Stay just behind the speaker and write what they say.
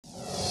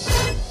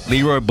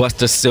Leroy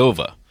Busta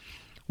Silva.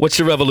 What's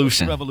your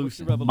revolution?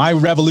 My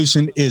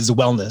revolution is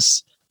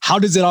wellness. How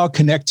does it all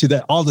connect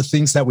to all the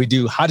things that we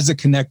do? How does it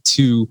connect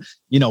to,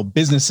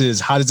 businesses?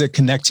 How does it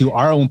connect to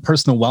our own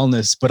personal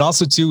wellness? But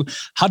also to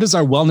how does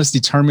our wellness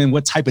determine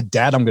what type of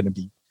dad I'm going to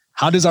be?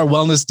 How does our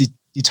wellness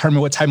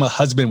determine what type of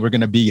husband we're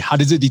going to be? How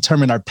does it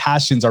determine our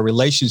passions, our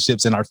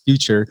relationships, and our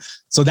future?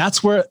 So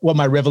that's what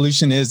my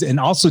revolution is. And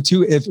also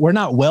too, if we're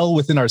not well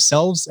within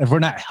ourselves, if we're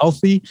not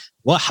healthy,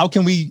 well, how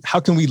can we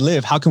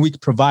live? How can we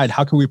provide?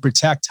 How can we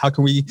protect? How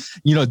can we,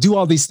 do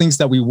all these things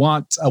that we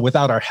want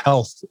without our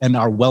health and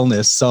our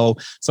wellness? So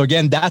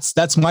again,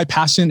 that's my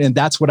passion. And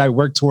that's what I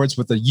work towards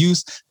with the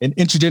youth and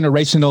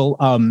intergenerational,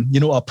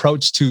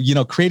 approach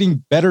to,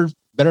 creating better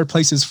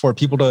places for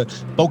people to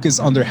focus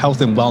on their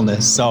health and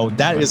wellness. So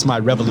that is my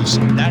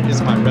revolution. That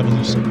is my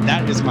revolution.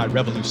 That is my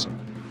revolution.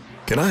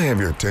 Can I have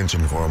your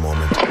attention for a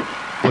moment?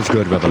 What's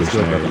good,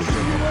 revolutionaries?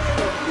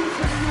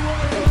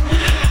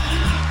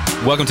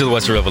 Welcome to the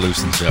What's Your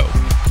Revolution Show,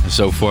 a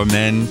show for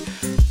men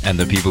and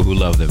the people who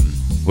love them,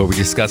 where we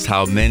discuss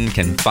how men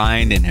can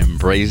find and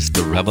embrace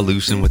the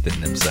revolution within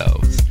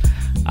themselves.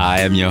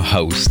 I am your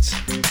host,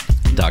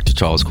 Dr.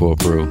 Charles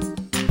Corprew.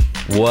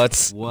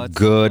 What's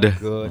good,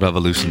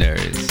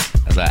 revolutionaries?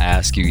 As I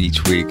ask you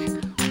each week,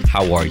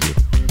 how are you?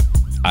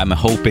 I'm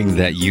hoping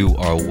that you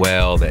are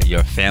well, that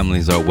your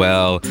families are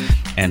well.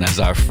 And as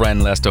our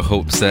friend Lester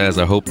Hope says,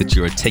 I hope that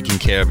you are taking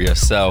care of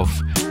yourself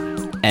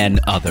and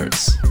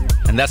others.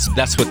 And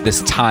that's what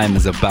this time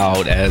is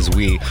about as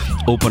we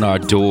open our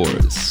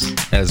doors,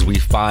 as we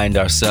find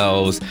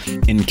ourselves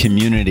in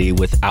community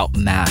without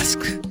mask,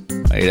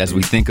 right? As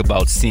we think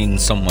about seeing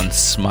someone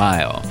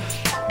smile,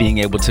 being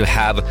able to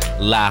have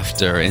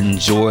laughter and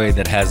joy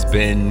that has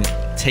been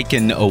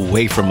taken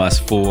away from us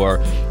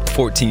for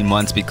 14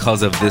 months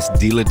because of this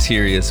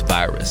deleterious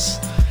virus.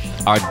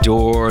 Our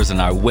doors and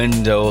our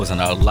windows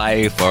and our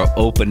life are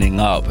opening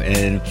up.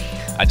 And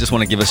I just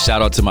want to give a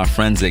shout out to my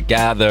friends at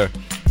Gather.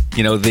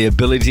 The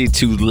ability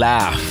to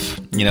laugh,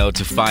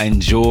 to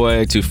find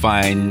joy, to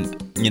find,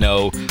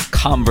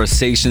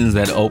 conversations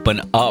that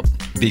open up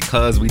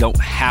because we don't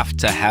have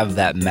to have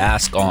that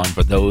mask on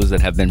for those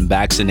that have been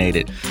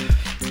vaccinated.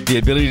 The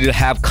ability to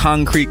have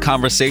concrete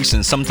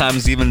conversations,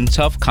 sometimes even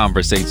tough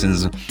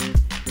conversations.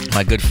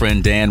 My good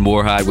friend Dan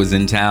Moorhyde was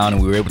in town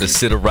and we were able to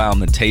sit around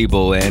the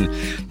table, and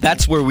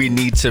that's where we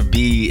need to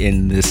be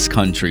in this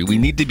country. We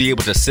need to be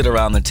able to sit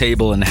around the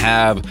table and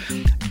have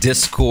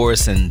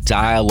discourse and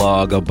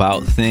dialogue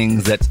about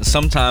things that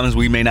sometimes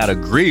we may not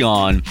agree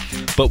on,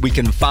 but we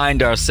can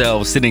find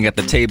ourselves sitting at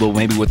the table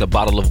maybe with a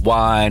bottle of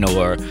wine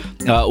or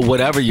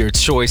whatever your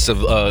choice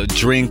of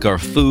drink or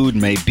food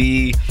may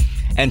be,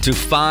 and to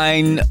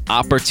find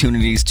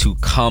opportunities to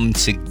come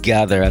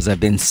together. As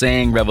I've been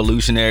saying,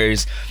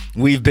 revolutionaries,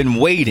 we've been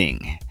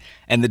waiting,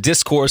 and the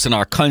discourse in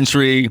our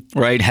country,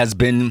 right, has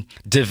been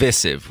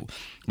divisive.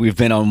 We've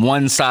been on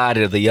one side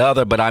or the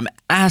other, but I'm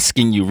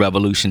asking you,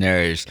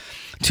 revolutionaries,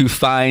 to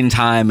find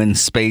time and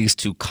space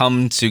to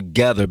come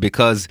together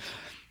because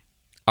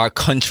our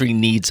country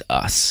needs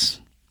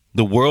us.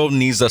 The world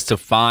needs us to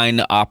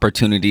find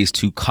opportunities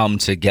to come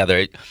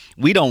together.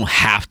 We don't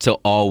have to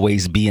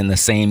always be in the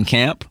same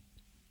camp.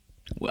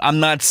 I'm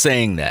not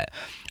saying that.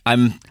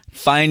 I'm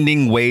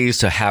finding ways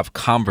to have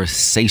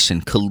conversation,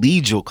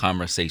 collegial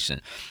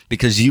conversation,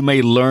 because you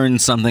may learn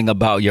something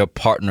about your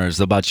partners,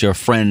 about your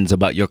friends,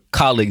 about your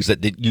colleagues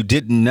that you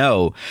didn't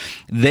know.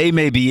 They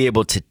may be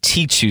able to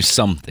teach you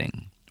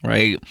something,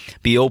 right?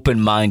 Be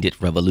open-minded,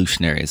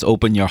 revolutionaries.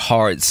 Open your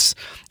hearts,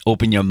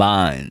 open your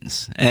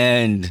minds,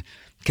 and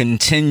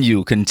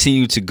continue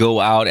to go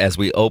out as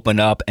we open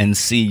up and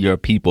see your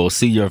people,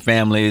 see your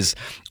families,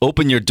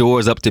 open your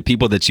doors up to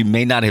people that you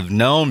may not have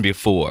known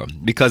before,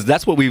 because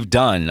that's what we've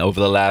done over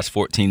the last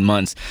 14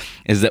 months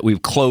is that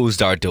we've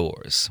closed our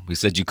doors. We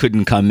said you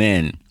couldn't come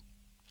in.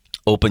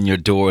 Open your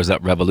doors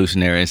up,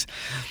 revolutionaries.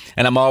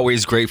 And I'm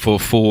always grateful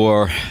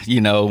for,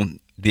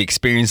 the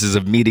experiences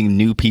of meeting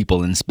new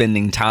people and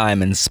spending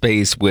time and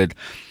space with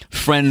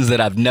friends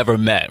that I've never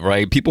met,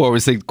 right? People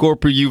always say,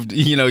 Corporate,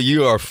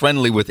 you are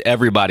friendly with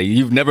everybody.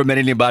 You've never met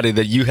anybody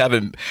that you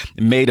haven't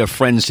made a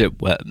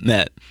friendship with.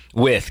 And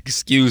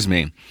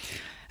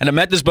I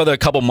met this brother a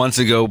couple months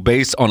ago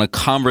based on a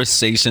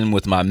conversation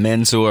with my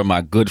mentor, my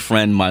good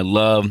friend, my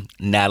love,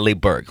 Natalie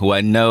Burke, who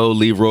I know,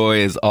 Leroy,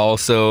 is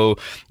also,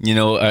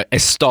 a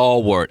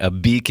stalwart, a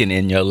beacon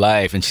in your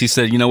life. And she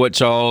said, you know what,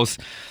 Charles?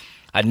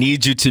 I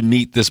need you to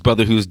meet this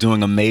brother who's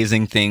doing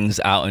amazing things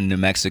out in New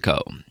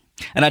Mexico.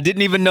 And I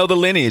didn't even know the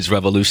lineage,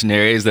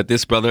 revolutionaries, that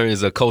this brother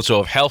is a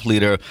cultural health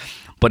leader,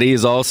 but he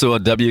is also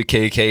a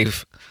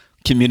WKK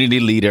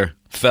community leader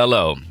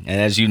fellow. And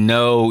as you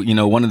know,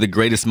 one of the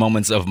greatest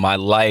moments of my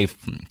life,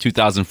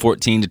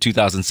 2014 to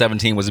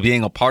 2017, was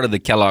being a part of the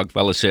Kellogg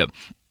Fellowship.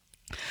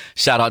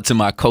 Shout out to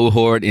my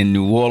cohort in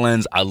New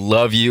Orleans. I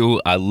love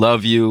you. I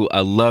love you.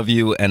 I love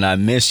you. And I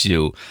miss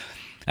you.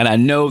 And I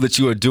know that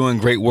you are doing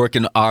great work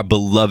in our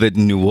beloved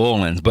New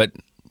Orleans. But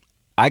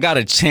I got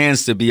a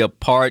chance to be a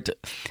part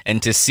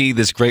and to see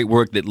this great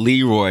work that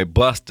Leroy,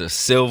 Busta,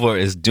 Silva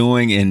is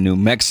doing in New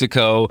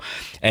Mexico.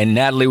 And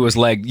Natalie was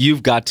like,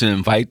 you've got to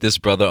invite this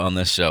brother on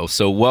the show.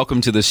 So welcome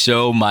to the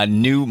show, my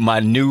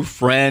new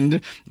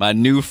friend,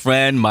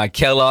 my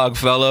Kellogg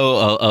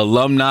Fellow,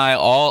 alumni,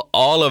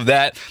 all of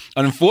that.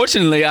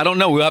 Unfortunately, I don't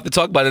know. We'll have to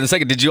talk about it in a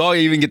second. Did you all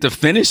even get to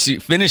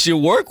finish your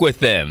work with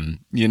them,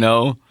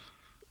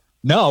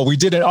 No, we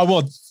didn't. Oh,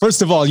 well,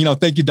 first of all,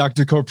 thank you,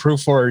 Dr.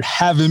 Kopru, for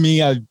having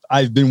me.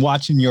 I've been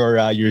watching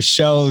your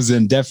shows,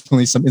 and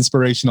definitely some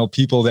inspirational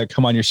people that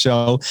come on your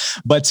show.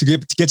 But to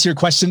get to your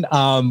question,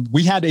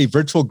 we had a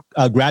virtual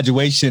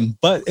graduation,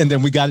 and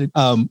then we got it.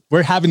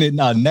 We're having it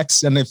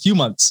next in a few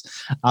months.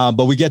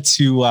 But we get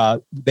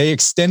to they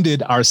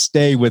extended our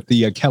stay with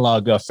the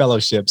Kellogg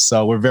Fellowship,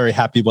 so we're very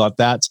happy about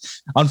that.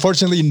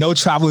 Unfortunately, no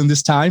traveling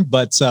this time,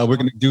 but we're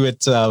going to do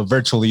it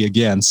virtually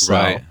again. So.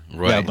 Right.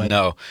 Yeah,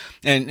 no.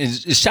 And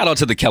shout out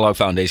to the Kellogg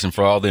Foundation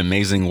for all the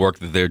amazing work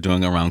that they're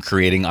doing around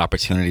creating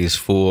opportunities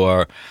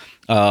for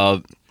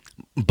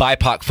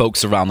BIPOC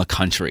folks around the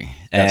country.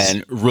 Yes.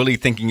 And really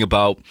thinking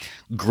about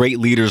great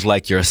leaders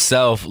like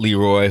yourself,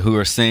 Leroy, who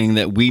are saying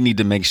that we need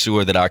to make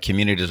sure that our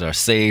communities are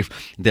safe,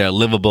 they're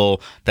livable,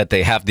 that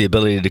they have the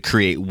ability to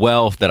create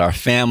wealth, that our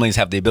families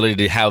have the ability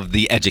to have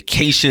the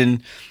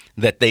education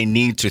that they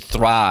need to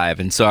thrive.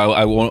 And so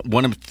I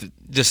want to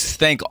just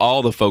thank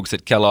all the folks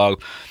at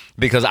Kellogg,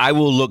 because I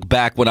will look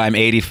back when I'm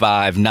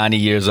 85, 90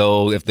 years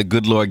old, if the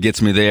good Lord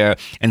gets me there,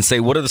 and say,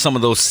 what are some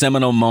of those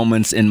seminal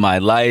moments in my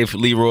life?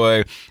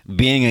 Leroy,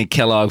 being a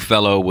Kellogg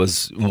Fellow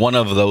was one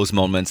of those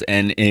moments,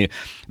 and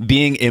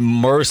being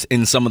immersed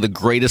in some of the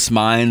greatest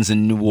minds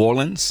in New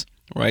Orleans,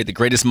 right? The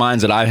greatest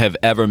minds that I have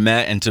ever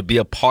met, and to be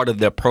a part of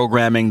their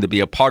programming, to be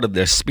a part of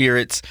their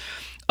spirits,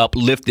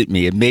 uplifted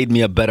me. It made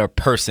me a better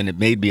person. It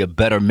made me a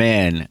better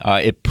man.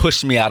 It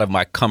pushed me out of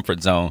my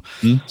comfort zone.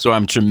 So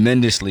I'm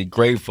tremendously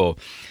grateful.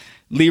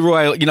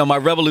 Leroy, my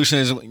revolution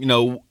is,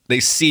 they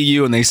see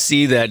you and they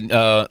see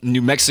that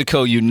New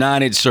Mexico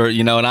United shirt,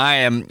 and I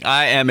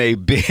am a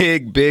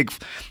big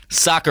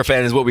soccer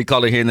fan is what we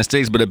call it here in the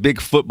States, but a big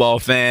football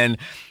fan.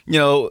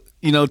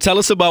 Tell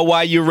us about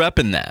why you're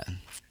repping that.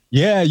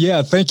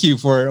 Yeah. Thank you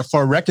for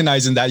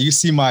recognizing that. You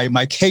see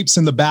my capes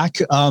in the back.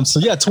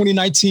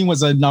 2019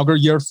 was an inaugural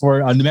year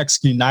for New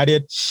Mexico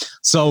United.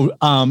 So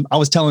I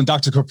was telling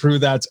Dr. Kopru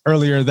that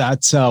earlier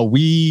that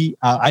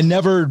I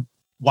never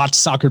watched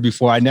soccer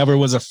before. I never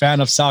was a fan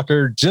of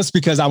soccer just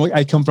because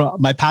I come from,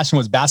 my passion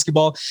was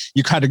basketball.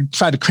 You kind of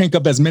try to crank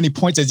up as many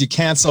points as you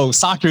can. So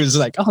soccer is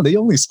like, oh, they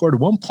only scored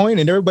 1 point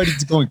and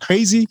everybody's going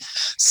crazy.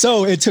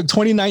 So it took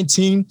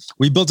 2019.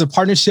 We built a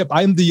partnership.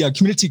 I'm the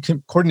community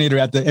coordinator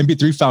at the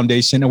MB3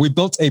 Foundation, and we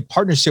built a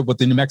partnership with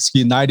the New Mexico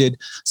United.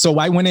 So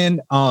I went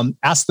in,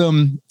 asked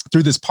them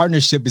through this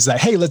partnership, is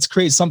like, hey, let's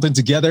create something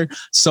together.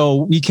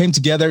 So we came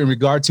together in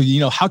regard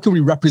to, how can we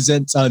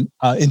represent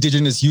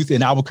Indigenous youth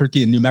in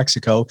Albuquerque and New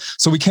Mexico?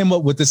 So we came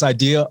up with this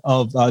idea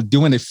of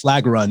doing a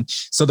flag run.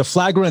 So the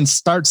flag run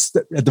starts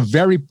at the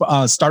very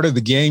start of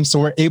the game. So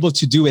we're able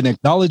to do an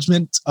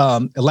acknowledgement,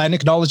 a land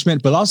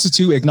acknowledgement, but also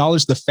to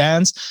acknowledge the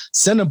fans,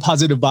 send them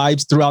positive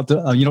vibes throughout the,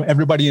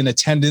 everybody in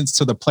attendance,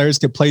 so the players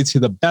can play to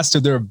the best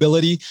of their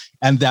ability.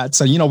 And that,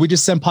 we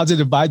just send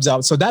positive vibes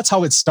out. So that's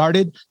how it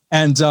started.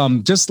 And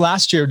just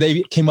last year,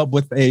 they came up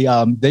with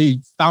they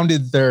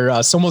founded their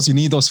Somos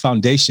Unidos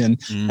Foundation,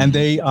 and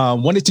they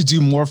wanted to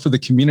do more for the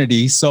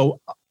community. So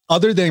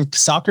other than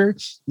soccer,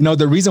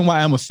 the reason why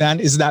I'm a fan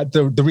is that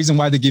the reason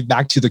why they give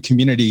back to the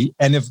community.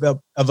 And if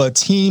a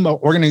team or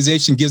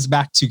organization gives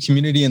back to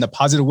community in a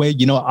positive way,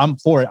 I'm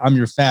for it. I'm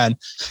your fan.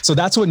 So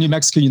that's what New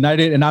Mexico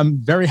United. And I'm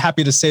very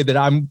happy to say that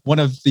I'm one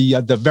of the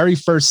very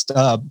first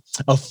of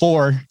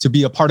 4 to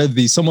be a part of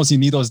the Somos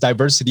Unidos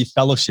Diversity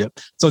Fellowship.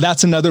 So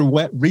that's another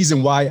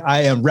reason why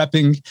I am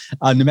repping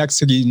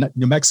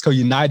New Mexico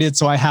United.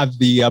 So I have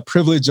the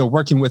privilege of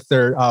working with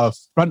their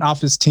front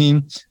office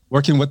team,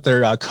 working with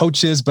their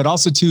coaches, but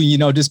also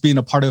to, just being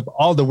a part of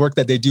all the work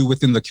that they do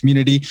within the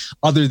community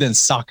other than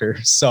soccer.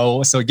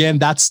 So again,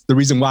 that's the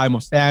reason why I'm a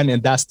fan,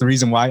 and that's the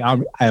reason why I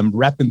am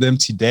repping them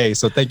today.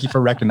 So thank you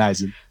for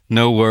recognizing.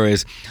 No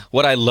worries.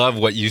 What I love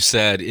what you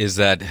said is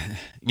that,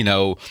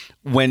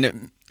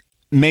 when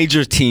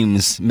major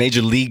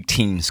league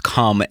teams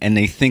come and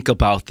they think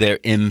about their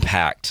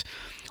impact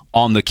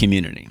on the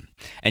community,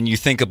 and you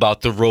think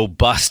about the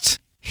robust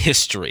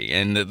history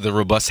and the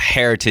robust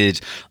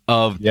heritage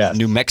of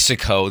New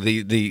Mexico,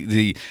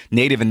 the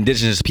native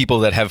indigenous people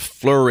that have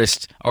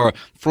flourished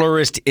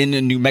in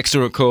New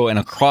Mexico and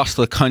across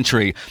the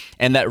country,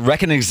 and that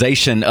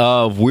recognition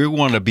of we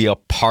want to be a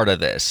part of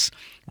this.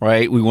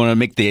 Right, we want to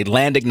make the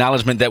land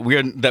acknowledgement that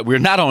we're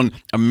not on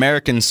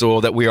American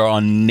soil, that we are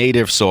on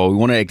native soil. We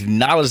want to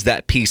acknowledge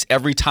that piece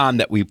every time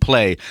that we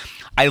play.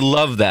 I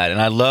love that, and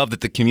I love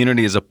that the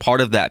community is a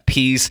part of that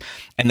piece,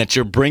 and that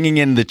you're bringing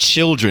in the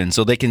children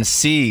so they can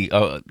see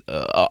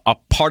a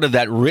part of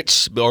that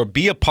rich, or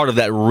be a part of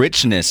that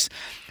richness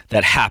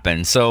that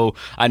happened. So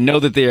I know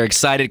that they are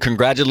excited.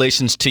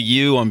 Congratulations to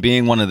you on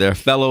being one of their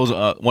fellows.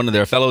 I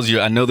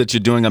know that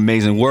you're doing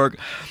amazing work.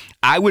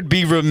 I would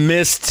be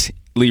remiss,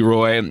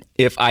 Leroy,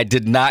 if I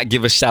did not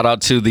give a shout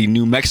out to the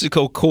New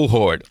Mexico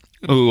cohort,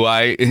 who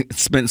I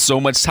spent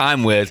so much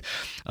time with,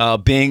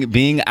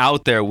 being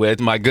out there with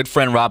my good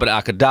friend Robert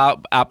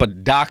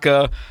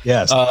Apodaca,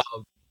 Yes.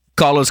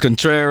 Carlos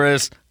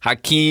Contreras,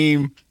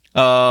 Hakeem,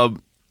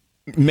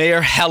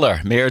 Mayor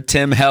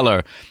Tim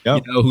Heller,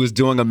 Yep. who's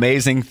doing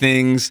amazing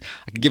things.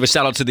 I can give a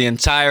shout out to the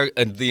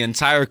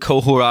entire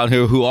cohort out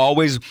here who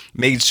always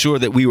made sure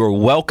that we were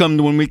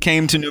welcomed when we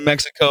came to New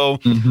Mexico.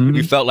 Mm-hmm.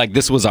 We felt like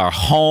this was our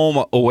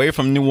home away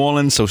from New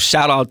Orleans. So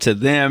shout out to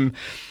them.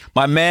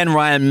 My man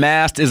Ryan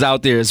Mast is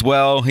out there as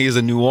well. He is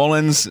a New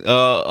Orleans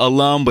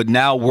alum, but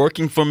now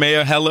working for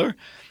Mayor Heller.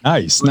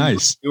 Nice.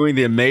 Doing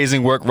the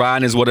amazing work.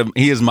 Ryan is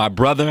he is my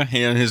brother.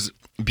 He and his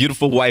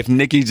beautiful wife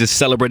Nikki just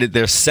celebrated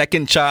their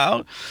second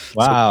child.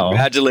 Wow. So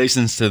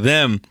congratulations to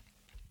them.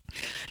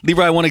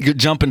 Leroy, I want to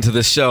jump into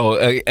the show.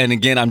 And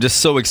again, I'm just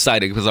so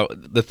excited because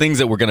the things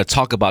that we're going to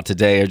talk about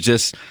today are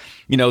just,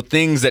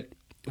 things that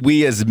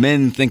we as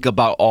men think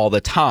about all the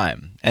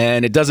time.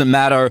 And it doesn't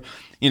matter,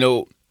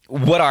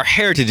 what our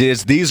heritage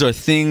is. These are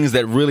things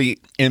that really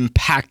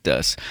impact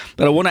us.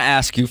 But I want to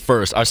ask you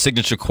first, our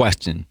signature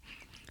question.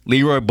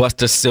 Leroy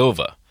Busta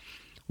Silva,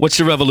 what's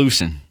your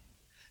revolution?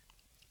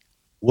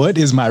 What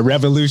is my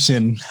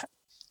revolution?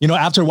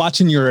 After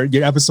watching your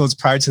episodes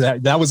prior to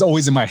that was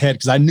always in my head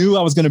because I knew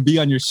I was going to be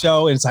on your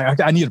show. And it's like,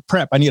 I need a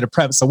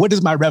prep. So what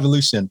is my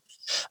revolution?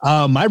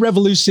 My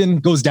revolution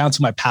goes down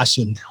to my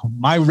passion.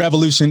 My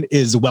revolution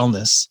is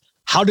wellness.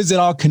 How does it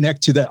all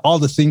connect to all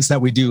the things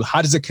that we do?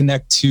 How does it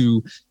connect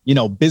to,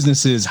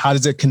 businesses? How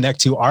does it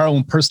connect to our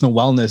own personal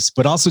wellness,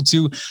 but also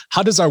to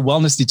how does our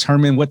wellness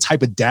determine what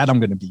type of dad I'm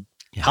going to be?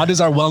 Yeah. How does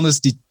our wellness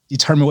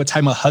determine what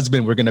type of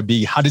husband we're going to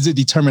be? How does it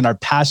determine our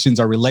passions,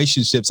 our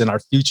relationships, and our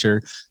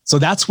future? So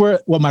that's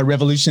what my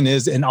revolution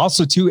is. And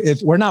also too,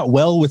 if we're not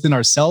well within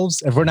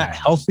ourselves, if we're not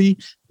healthy,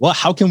 well,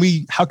 how can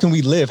we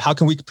live? How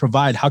can we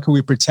provide? How can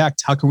we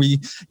protect? How can we,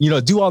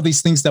 do all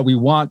these things that we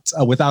want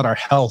without our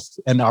health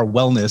and our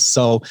wellness?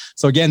 So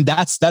again,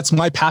 that's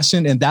my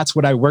passion. And that's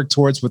what I work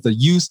towards with the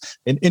youth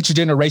and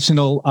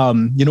intergenerational,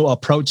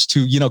 approach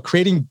to,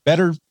 creating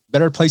better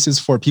places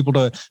for people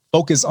to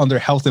focus on their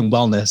health and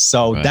wellness.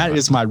 So that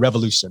is my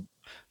revolution.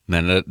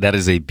 Man, that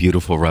is a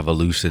beautiful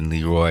revolution,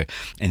 Leroy.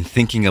 And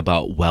thinking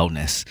about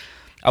wellness,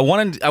 I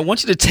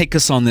want you to take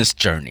us on this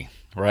journey,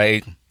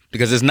 right?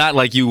 Because it's not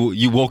like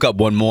you woke up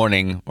one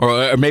morning,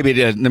 or maybe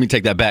let me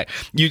take that back.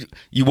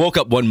 You woke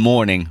up one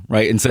morning,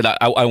 right, and said,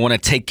 I want to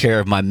take care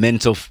of my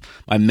mental,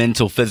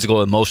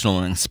 physical, emotional,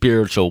 and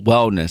spiritual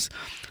wellness.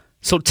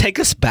 So take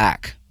us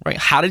back, right?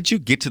 How did you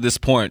get to this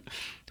point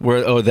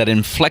or that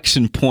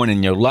inflection point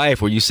in your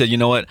life where you said, you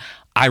know what,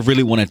 I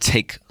really want to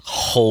take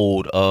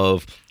hold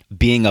of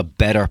being a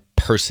better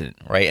person,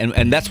 right?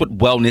 And that's what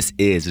wellness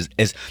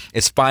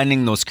is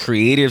finding those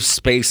creative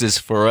spaces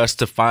for us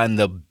to find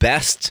the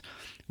best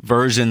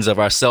versions of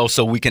ourselves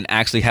so we can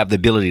actually have the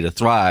ability to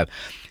thrive.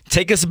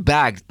 Take us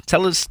back.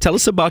 Tell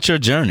us about your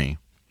journey.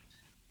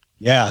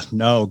 Yeah,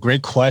 no,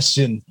 great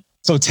question.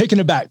 So taking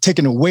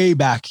it way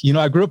back,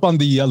 I grew up on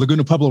the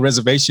Laguna Pueblo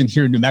Reservation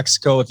here in New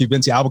Mexico. If you've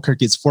been to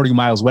Albuquerque, it's 40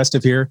 miles west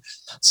of here.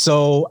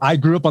 So I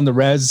grew up on the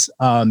res,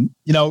 around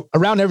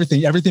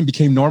everything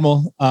became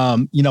normal.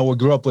 We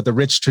grew up with the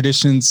rich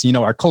traditions,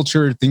 our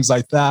culture, things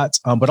like that,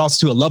 but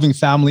also to a loving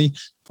family,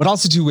 but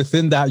also to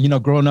within that,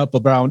 growing up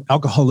around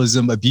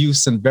alcoholism,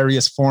 abuse in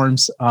various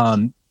forms,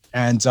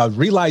 and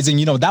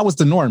realizing, that was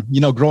the norm,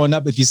 growing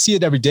up. If you see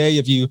it every day,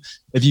 if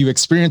you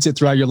experience it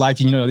throughout your life,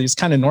 it's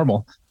kind of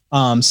normal.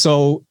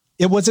 So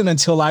it wasn't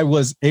until I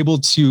was able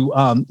to,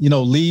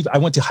 leave. I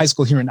went to high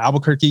school here in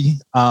Albuquerque.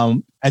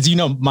 As you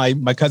know, my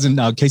cousin,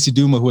 Casey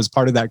Duma, who was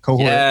part of that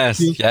cohort.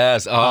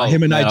 Yes. Oh,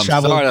 him and I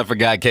traveled. Sorry, I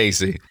forgot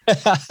Casey.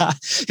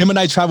 Him and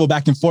I traveled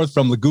back and forth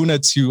from Laguna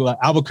to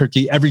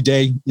Albuquerque every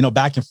day,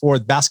 back and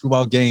forth,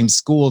 basketball games,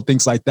 school,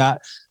 things like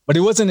that. But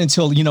it wasn't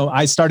until,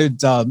 I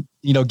started,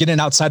 getting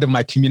outside of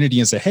my community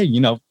and say, hey,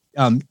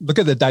 look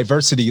at the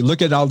diversity,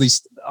 look at all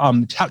these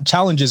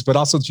challenges, but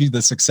also to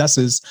the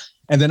successes.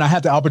 And then I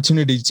had the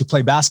opportunity to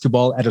play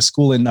basketball at a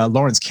school in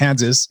Lawrence,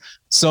 Kansas.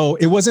 So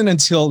it wasn't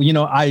until,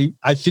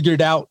 I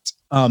figured out,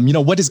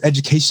 what does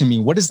education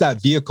mean? What is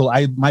that vehicle?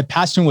 My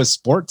passion was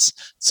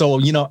sports. So,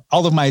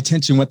 all of my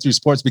attention went through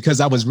sports because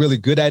I was really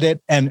good at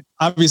it. And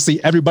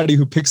obviously everybody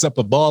who picks up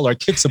a ball or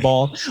kicks a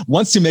ball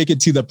wants to make it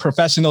to the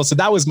professional. So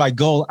that was my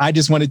goal. I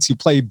just wanted to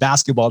play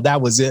basketball.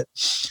 That was it.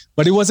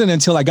 But it wasn't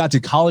until I got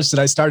to college that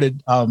I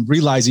started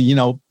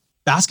realizing,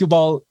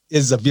 basketball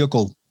is a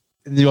vehicle.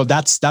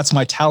 That's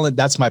my talent.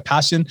 That's my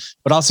passion,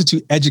 but also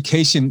to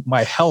education,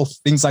 my health,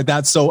 things like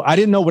that. So I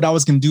didn't know what I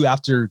was going to do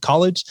after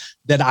college,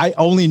 that I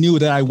only knew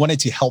that I wanted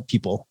to help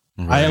people.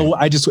 Right.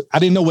 I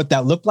didn't know what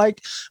that looked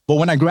like. But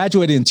when I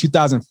graduated in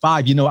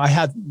 2005,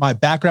 my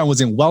background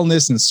was in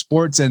wellness and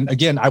sports. And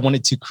again, I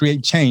wanted to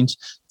create change.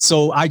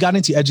 So I got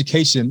into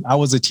education. I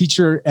was a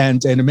teacher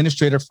and an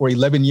administrator for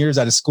 11 years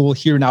at a school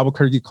here in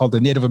Albuquerque called the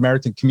Native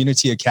American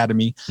Community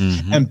Academy.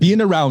 Mm-hmm. And being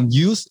around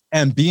youth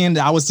and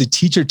I was the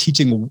teacher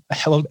teaching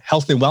health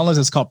and wellness,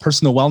 it's called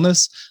personal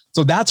wellness.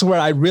 So that's where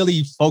I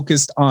really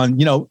focused on,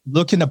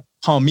 looking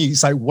upon me.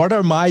 It's like, what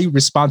are my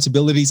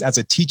responsibilities as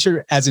a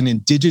teacher, as an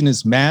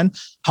Indigenous man?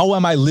 How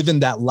am I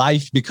living that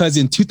life? Because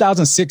in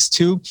 2006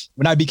 too,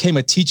 when I became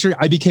a teacher,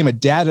 I became a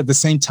dad at the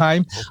same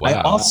time. Oh, wow.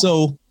 I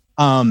also,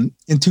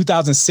 in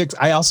 2006,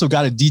 I also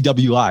got a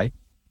DWI.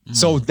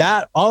 So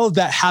that all of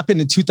that happened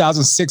in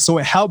 2006. So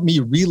it helped me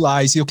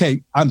realize,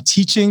 okay, I'm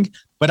teaching,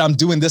 but I'm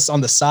doing this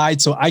on the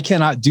side. So I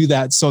cannot do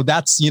that. So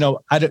that's,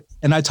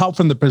 I talk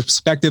from the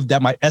perspective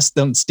that my S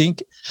don't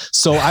stink.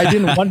 So I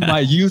didn't want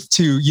my youth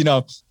to,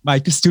 my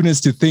students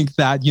to think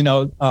that,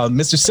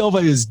 Mr. Silva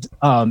is,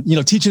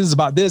 teaching us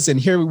about this. And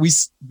here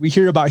we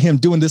hear about him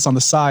doing this on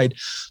the side.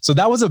 So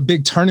that was a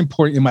big turning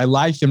point in my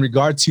life in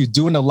regard to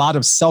doing a lot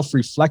of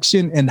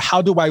self-reflection and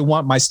how do I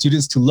want my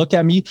students to look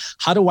at me?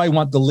 How do I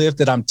want the live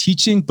that I'm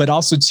teaching? But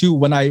also too,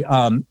 when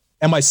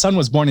and my son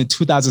was born in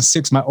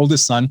 2006, my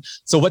oldest son.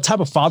 So what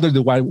type of father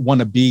do I want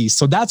to be?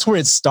 So that's where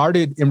it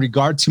started in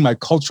regard to my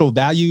cultural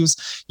values.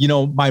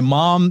 My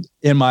mom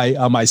and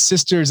my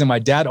sisters and my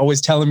dad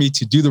always telling me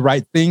to do the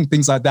right thing,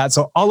 things like that.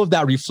 So all of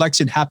that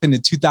reflection happened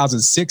in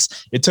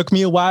 2006. It took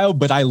me a while,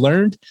 but I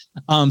learned.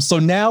 So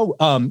now,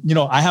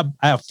 I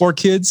have 4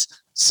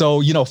 kids.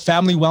 So,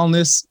 family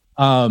wellness,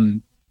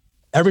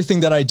 everything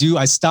that I do,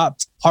 I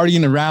stopped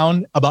partying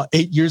around about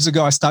 8 years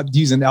ago. I stopped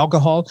using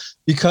alcohol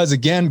because,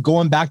 again,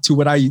 going back to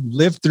what I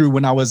lived through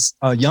when I was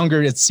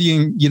younger, it's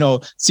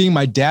seeing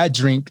my dad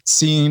drink,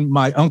 seeing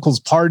my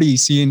uncles party,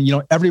 seeing,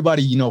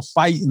 everybody,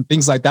 fight and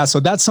things like that. So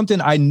that's something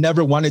I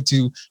never wanted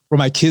for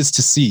my kids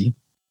to see.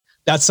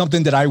 That's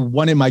something that I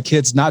wanted my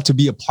kids not to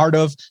be a part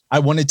of. I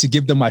wanted to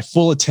give them my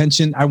full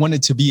attention. I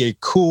wanted to be a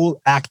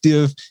cool,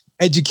 active,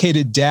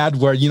 educated dad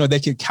where, they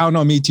could count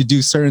on me to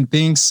do certain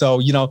things.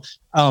 So,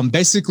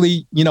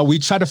 basically, we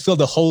try to fill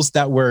the holes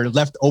that were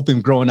left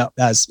open growing up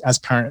as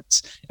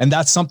parents. And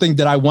that's something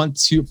that I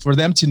want for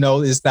them to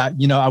know is that,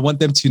 I want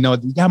them to know,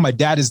 yeah, my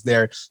dad is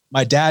there.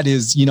 My dad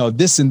is,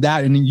 this and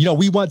that. And,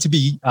 we want to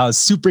be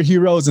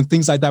superheroes and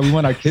things like that. We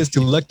want our kids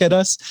to look at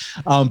us.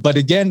 But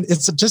again,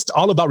 it's just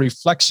all about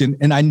reflection.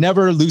 And I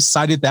never lose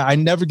sight of that. I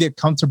never get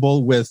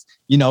comfortable with,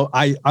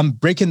 I'm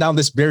breaking down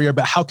this barrier,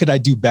 but how could I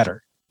do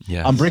better?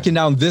 Yeah, I'm breaking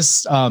down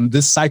this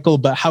cycle,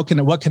 but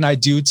what can I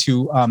do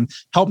to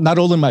help not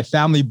only my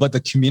family but the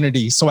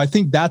community? So I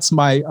think that's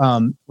my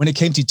when it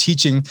came to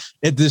teaching,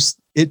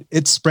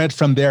 it spread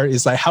from there.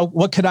 Is like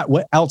what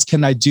else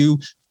can I do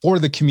for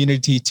the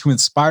community to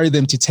inspire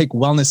them to take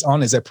wellness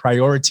on as a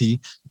priority?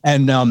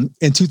 And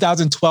in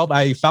 2012,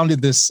 I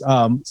founded this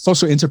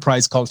social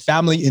enterprise called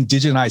Family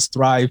Indigenized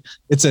Thrive.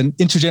 It's an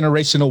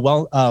intergenerational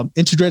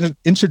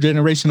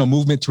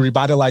movement to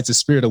revitalize the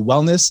spirit of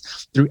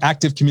wellness through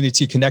active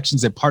community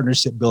connections and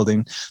partnership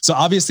building. So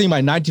obviously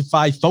my 9 to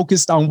 5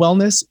 focused on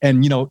wellness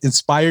and,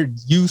 inspired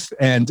youth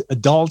and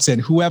adults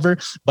and whoever,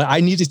 but I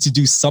needed to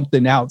do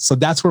something else. So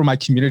that's where my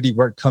community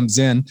work comes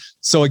in.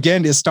 So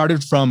again, it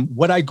started from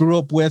what I grew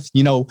up with,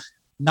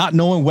 not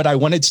knowing what I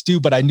wanted to do,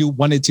 but I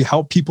wanted to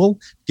help people,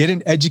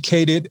 getting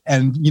educated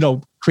and,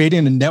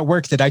 creating a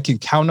network that I can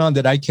count on,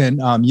 that I can,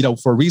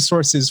 for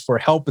resources, for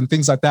help and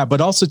things like that, but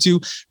also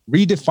to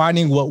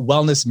redefining what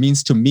wellness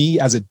means to me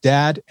as a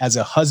dad, as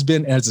a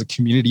husband, as a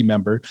community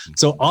member.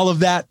 So all of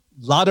that,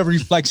 a lot of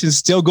reflection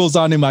still goes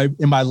on in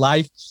my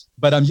life.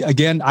 But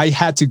again, I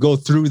had to go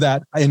through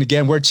that. And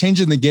again, we're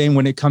changing the game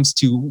when it comes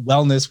to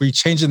wellness. We're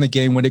changing the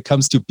game when it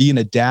comes to being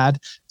a dad,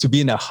 to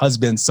being a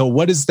husband. So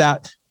what is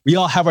that? We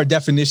all have our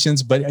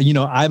definitions, but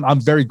I'm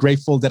very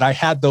grateful that I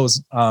had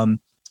those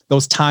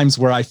times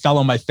where I fell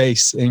on my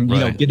face and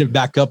get it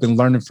back up and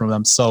learning from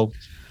them. So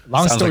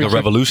long sounds story like a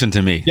revolution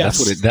to me.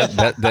 Yes. That's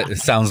what that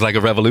sounds like a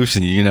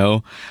revolution.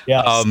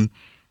 Yes.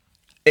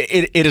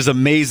 It is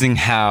amazing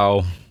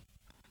how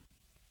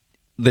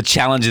the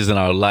challenges in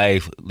our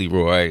life,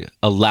 Leroy,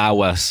 allow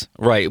us,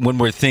 right, when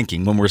we're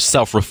thinking, when we're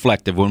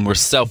self-reflective, when we're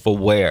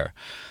self-aware.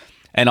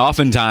 And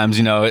oftentimes,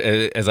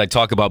 as I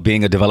talk about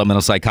being a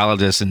developmental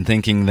psychologist and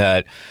thinking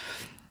that,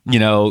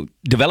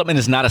 development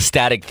is not a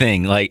static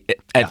thing. Like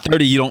at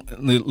 30, you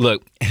don't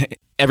look,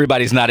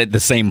 everybody's not at the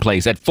same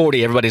place. At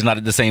 40, everybody's not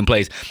at the same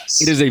place.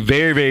 It is a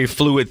very, very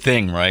fluid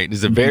thing, right?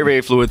 It's a very,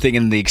 very fluid thing.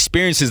 And the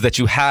experiences that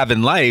you have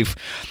in life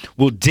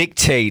will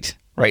dictate,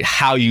 right,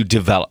 how you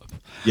develop.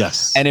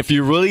 Yes. And if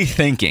you're really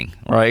thinking,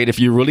 right,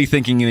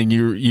 and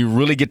you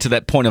really get to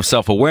that point of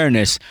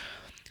self-awareness,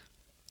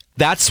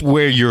 that's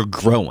where you're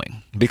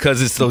growing,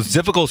 because it's those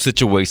difficult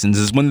situations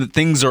is when the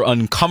things are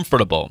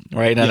uncomfortable,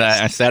 right? And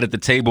yes. I sat at the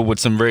table with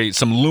some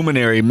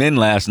luminary men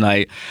last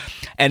night,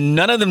 and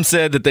none of them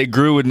said that they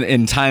grew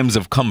in times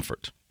of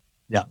comfort.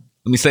 Yeah.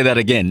 Let me say that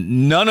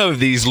again. None of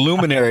these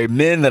luminary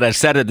men that I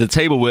sat at the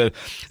table with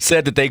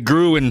said that they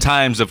grew in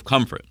times of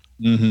comfort.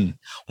 Mm-hmm.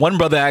 One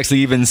brother actually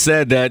even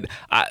said that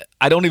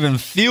I don't even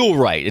feel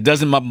right.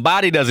 My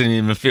body doesn't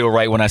even feel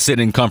right when I sit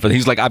in comfort.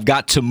 He's like, I've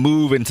got to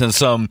move into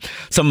some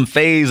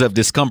phase of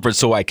discomfort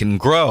so I can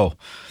grow.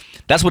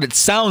 That's what it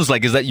sounds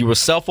like, is that you were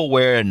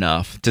self-aware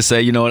enough to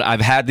say,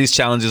 I've had these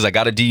challenges. I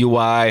got a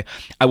DUI.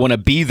 I want to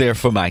be there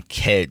for my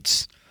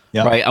kids,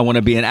 right? I want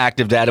to be an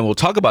active dad. And we'll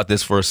talk about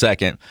this for a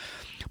second.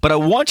 But I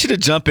want you to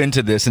jump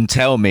into this and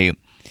tell me,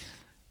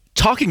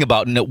 talking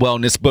about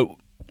wellness, but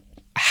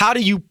how do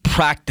you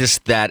practice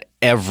that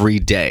every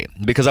day?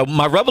 Because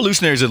my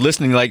revolutionaries are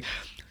listening like,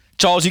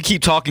 Charles, you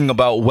keep talking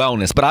about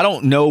wellness, but I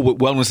don't know what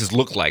wellness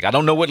look like. I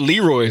don't know what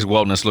Leroy's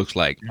wellness looks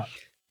like. Yeah.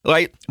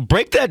 Like,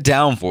 break that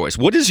down for us.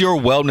 What does your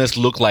wellness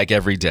look like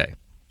every day?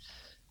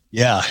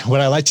 Yeah,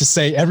 what I like to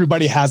say,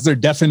 everybody has their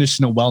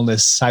definition of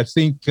wellness. I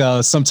think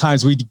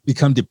sometimes we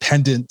become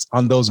dependent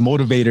on those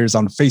motivators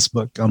on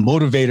Facebook, on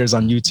motivators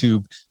on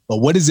YouTube. But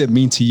what does it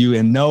mean to you?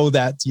 And know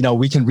that,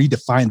 we can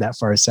redefine that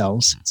for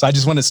ourselves. So I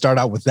just want to start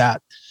out with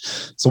that.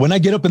 So when I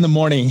get up in the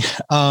morning,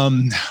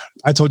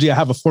 I told you I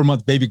have a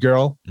 4-month baby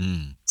girl.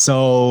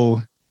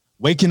 So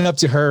waking up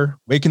to her,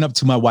 waking up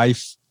to my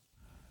wife,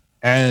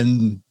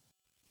 and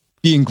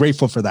being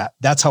grateful for that.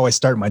 That's how I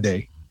start my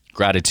day.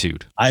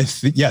 Gratitude.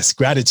 Yes,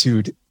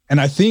 gratitude. And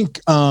I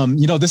think,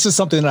 this is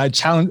something that I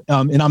challenge,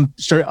 and I'm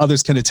sure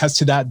others can attest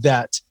to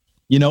that,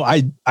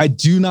 I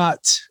do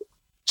not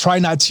try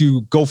not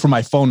to go for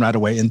my phone right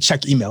away and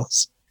check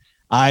emails.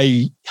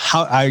 I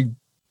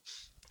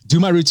do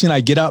my routine. I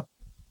get up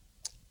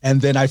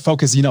and then I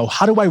focus,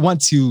 how do I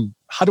want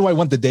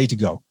the day to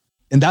go?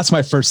 And that's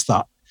my first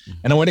thought.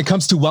 And when it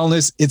comes to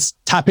wellness, it's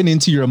tapping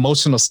into your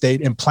emotional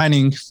state and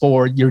planning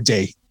for your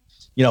day.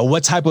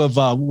 What type of,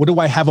 what do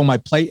I have on my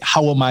plate?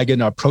 How am I going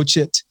to approach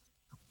it?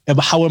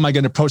 How am I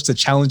going to approach the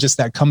challenges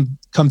that come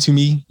to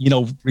me,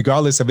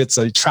 regardless if it's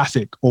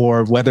traffic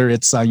or whether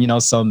it's,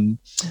 some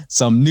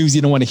news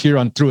you don't want to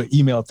hear through an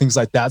email, things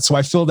like that. So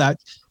I feel that,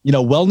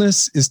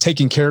 wellness is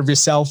taking care of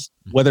yourself,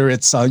 whether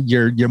it's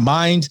your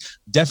mind,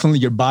 definitely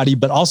your body,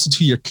 but also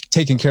you're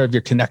taking care of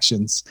your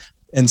connections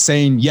and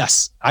saying,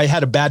 yes, I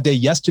had a bad day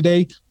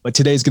yesterday, but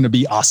today's going to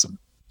be awesome.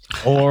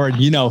 Or,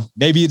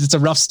 maybe it's a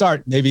rough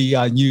start. Maybe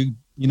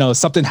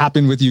something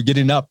happened with you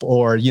getting up,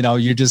 or,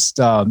 you're just,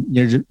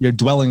 you're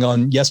dwelling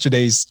on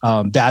yesterday's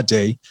bad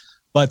day.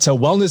 But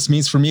wellness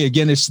means for me,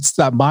 again, it's just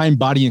that mind,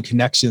 body, and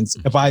connections.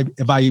 If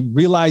I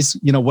realize,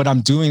 what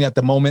I'm doing at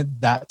the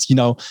moment, that,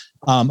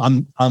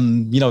 I'm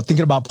thinking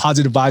about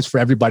positive vibes for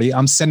everybody,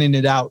 I'm sending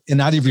it out. And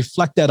I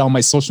reflect that on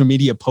my social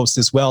media posts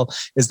as well,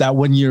 is that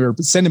when you're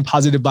sending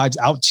positive vibes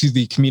out to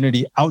the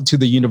community, out to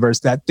the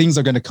universe, that things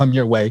are going to come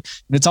your way.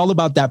 And it's all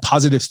about that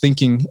positive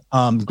thinking.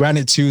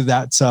 Granted too,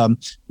 that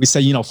we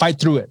say, fight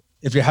through it.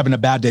 If you're having a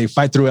bad day,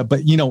 fight through it.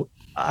 But,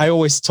 I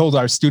always told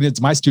my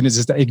students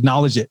is to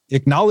acknowledge it,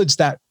 acknowledge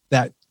that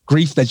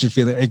grief that you're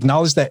feeling,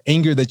 acknowledge that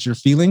anger that you're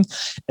feeling,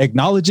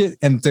 acknowledge it,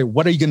 and say,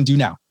 what are you going to do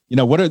now?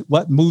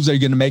 What moves are you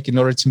going to make in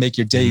order to make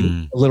your day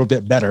a little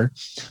bit better?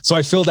 So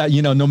I feel that,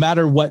 no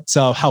matter what,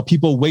 how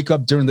people wake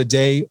up during the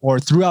day or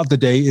throughout the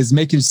day, is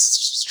making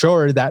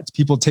sure that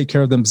people take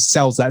care of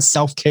themselves. That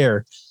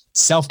self-care.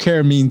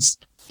 Self-care means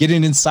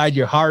getting inside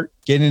your heart,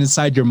 getting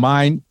inside your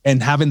mind,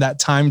 and having that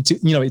time to,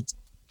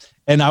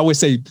 and I always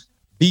say,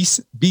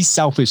 be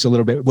selfish a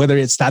little bit, whether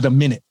it's that a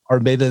minute or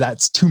maybe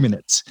that's 2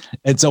 minutes.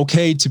 It's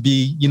okay to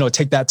be,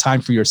 take that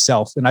time for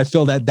yourself. And I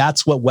feel that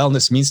that's what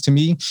wellness means to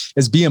me,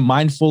 is being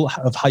mindful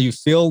of how you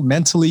feel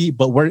mentally,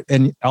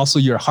 and also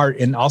your heart,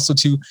 and also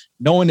to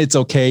knowing it's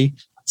okay,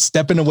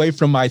 stepping away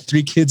from my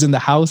 3 kids in the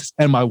house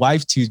and my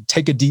wife to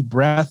take a deep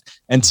breath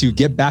and to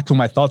get back to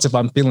my thoughts if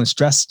I'm feeling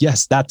stressed.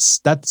 Yes,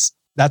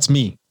 that's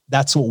me.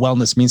 That's what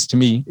wellness means to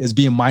me, is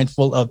being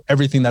mindful of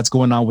everything that's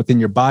going on within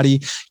your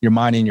body, your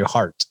mind, and your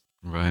heart.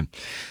 Right.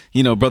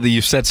 Brother,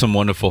 you've said some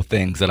wonderful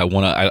things that I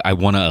want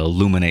to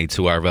illuminate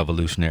to our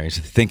revolutionaries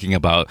thinking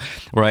about,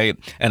 right?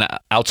 And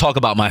I'll talk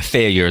about my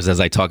failures as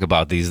I talk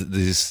about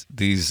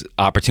these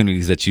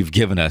opportunities that you've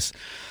given us.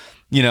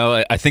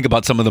 I think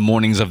about some of the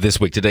mornings of this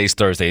week. Today's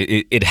Thursday.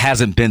 It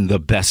hasn't been the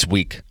best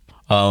week.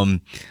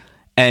 And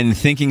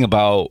thinking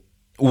about,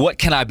 what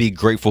can I be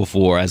grateful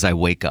for as I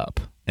wake up?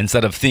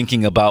 Instead of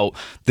thinking about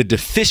the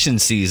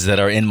deficiencies that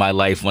are in my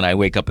life when I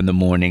wake up in the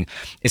morning,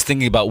 is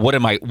thinking about what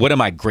am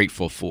I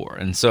grateful for?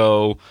 And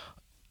so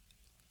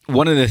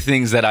one of the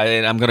things that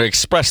I'm going to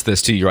express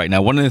this to you right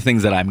now. One of the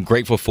things that I'm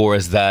grateful for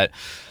is that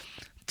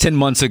 10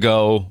 months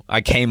ago,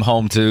 I came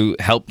home to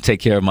help take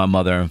care of my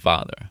mother and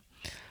father.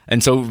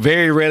 And so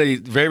very rarely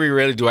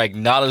do I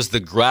acknowledge the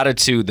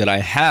gratitude that I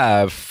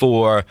have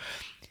for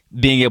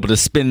being able to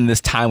spend this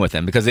time with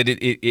them, because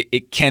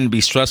it can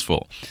be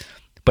stressful.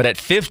 But at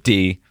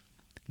 50,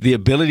 the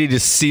ability to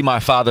see my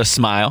father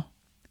smile,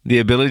 the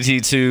ability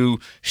to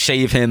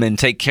shave him and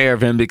take care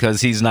of him because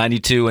he's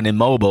 92 and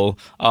immobile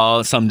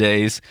some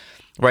days,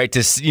 right?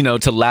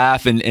 To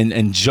laugh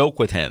and joke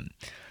with him.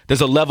 There's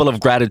a level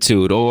of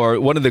gratitude. Or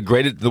one of the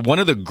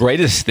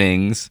greatest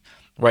things,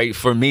 right,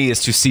 for me,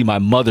 is to see my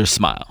mother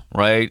smile,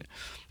 right?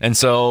 And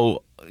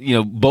so,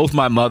 both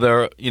my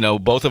mother,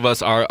 both of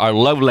us, our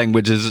love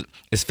language is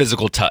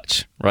physical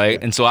touch,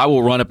 right? And so I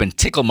will run up and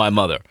tickle my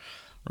mother.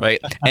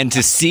 Right. And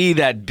to see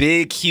that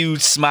big,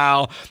 huge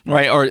smile,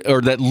 right.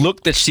 Or that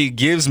look that she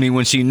gives me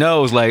when she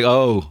knows, like,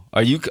 oh,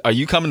 are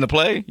you coming to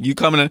play? You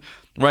coming to,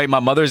 right. My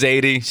mother's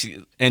 80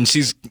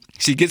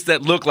 she gets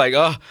that look like,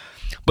 oh,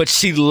 but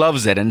she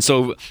loves it. And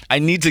so I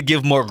need to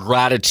give more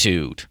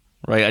gratitude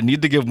right? I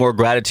need to give more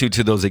gratitude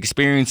to those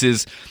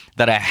experiences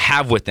that I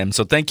have with them.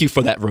 So thank you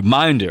for that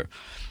reminder.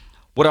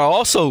 What I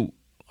also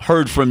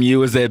heard from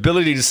you is the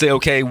ability to say,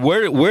 okay,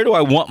 where do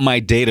I want my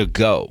day to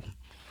go?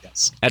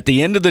 Yes. At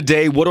the end of the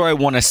day, what do I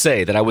want to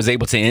say? That I was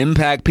able to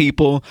impact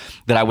people,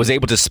 that I was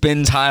able to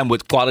spend time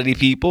with quality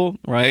people,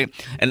 right?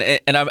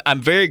 And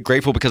I'm very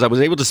grateful because I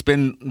was able to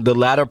spend the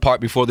latter part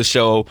before the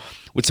show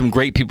with some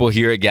great people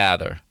here at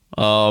Gather.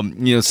 Some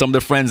of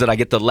the friends that I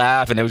get to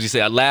laugh, and as you say,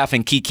 I laugh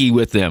and kiki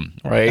with them,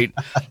 right?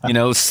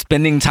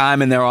 Spending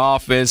time in their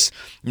office,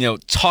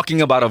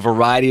 talking about a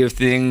variety of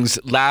things,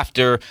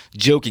 laughter,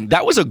 joking.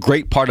 That was a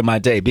great part of my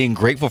day, being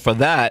grateful for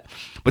that.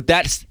 But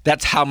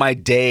that's how my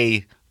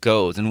day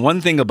goes. And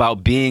one thing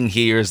about being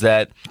here is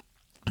that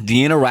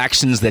the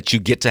interactions that you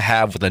get to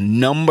have with a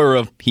number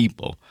of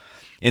people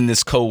in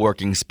this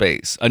co-working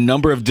space, a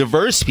number of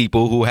diverse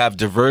people who have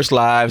diverse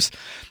lives,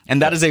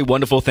 and that is a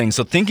wonderful thing.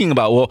 So thinking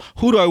about, well,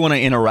 who do I want to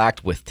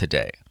interact with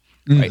today?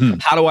 Right? Mm-hmm.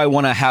 How do I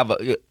want to have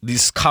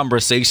these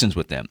conversations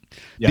with them?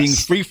 Yes. Being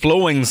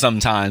free-flowing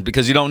sometimes,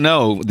 because you don't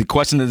know. The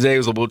question of the day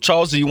was, well,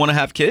 Charles, do you want to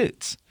have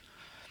kids?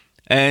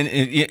 And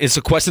it's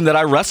a question that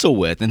I wrestle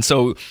with. And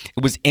so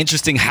it was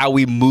interesting how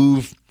we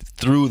move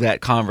through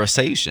that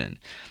conversation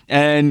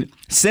and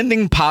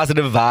sending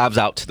positive vibes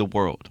out to the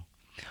world.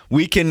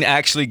 We can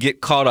actually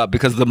get caught up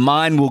because the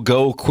mind will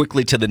go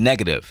quickly to the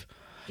negative.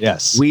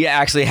 Yes. We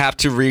actually have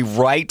to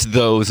rewrite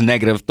those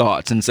negative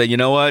thoughts and say, you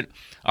know what?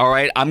 All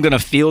right, I'm going to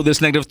feel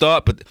this negative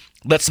thought, but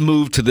let's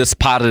move to this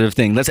positive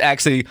thing. Let's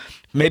actually,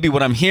 maybe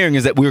what I'm hearing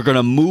is that we're going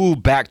to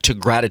move back to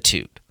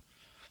gratitude.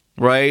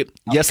 Right?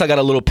 Yes, I got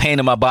a little pain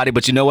in my body,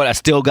 but you know what? I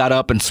still got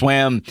up and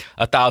swam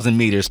 1,000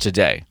 meters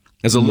today.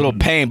 There's a little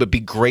pain, but be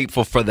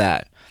grateful for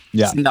that.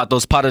 Yeah. Send out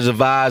those positive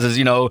vibes. As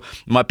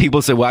my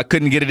people say, well, I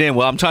couldn't get it in.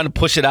 Well, I'm trying to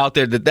push it out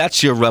there.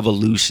 That's your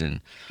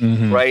revolution,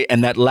 right?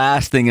 And that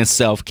last thing is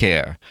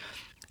self-care.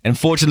 And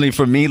fortunately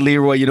for me,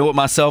 Leroy, you know what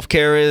my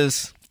self-care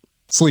is?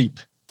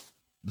 Sleep.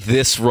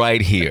 This right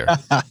here.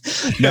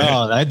 That's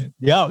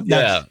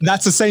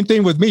the same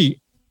thing with me.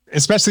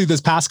 Especially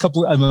this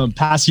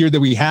past year that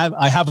we have,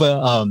 I have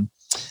a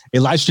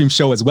live stream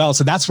show as well.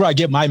 So that's where I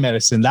get my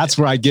medicine. That's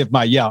where I get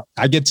I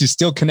get to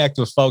still connect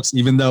with folks,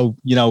 even though,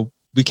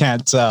 we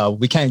can't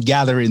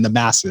gather in the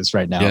masses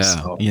right now.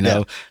 Yeah.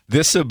 So,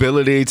 this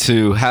ability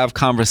to have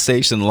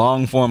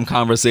long form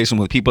conversation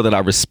with people that I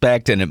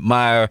respect and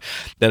admire,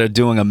 that are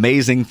doing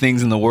amazing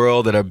things in the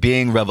world, that are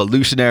being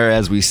revolutionary,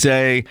 as we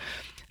say.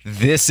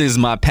 This is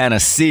my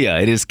panacea.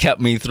 It has kept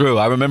me through.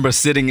 I remember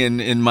sitting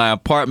in my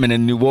apartment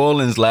in New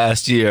Orleans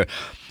last year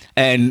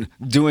and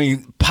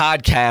doing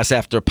podcast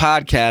after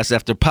podcast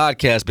after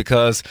podcast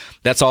because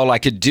that's all I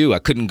could do. I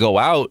couldn't go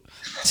out.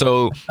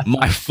 So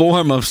my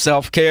form of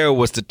self-care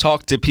was to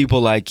talk to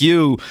people like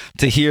you,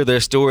 to hear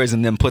their stories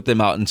and then put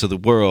them out into the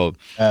world.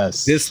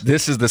 Yes.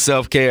 This is the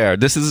self-care.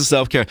 This is the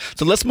self-care.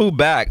 So let's move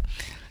back.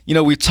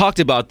 We talked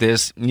about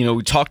this.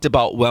 We talked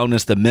about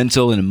wellness, the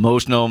mental and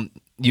emotional.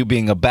 You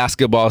being a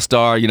basketball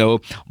star,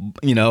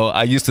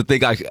 I used to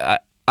think I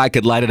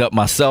could light it up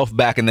myself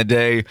back in the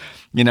day.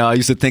 I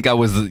used to think I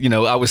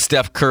was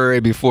Steph Curry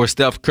before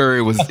Steph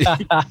Curry was.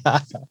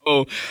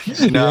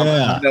 You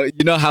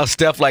know how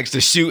Steph likes to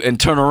shoot and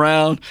turn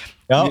around.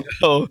 Yep.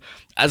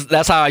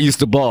 That's how I used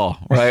to ball,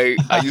 right?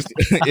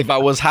 If I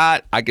was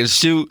hot, I could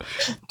shoot,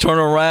 turn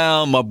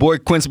around. My boy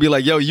Quince would be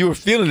like, yo, you were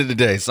feeling it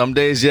today. Some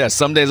days, yes.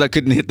 Some days I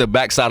couldn't hit the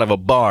backside of a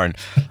barn.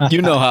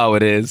 You know how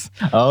it is.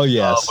 Oh,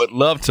 yes. But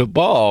love to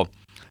ball.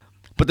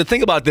 But the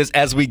thing about this,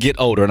 as we get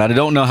older, and I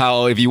don't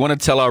know if you want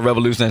to tell our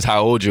revolutionists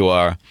how old you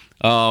are,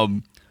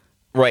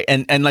 right?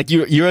 And like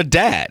you're a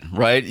dad,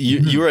 right?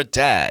 You're a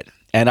dad.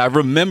 And I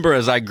remember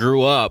as I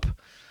grew up,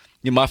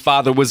 my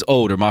father was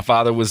older. My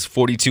father was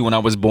 42 when I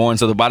was born.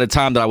 So by the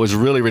time that I was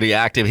really, really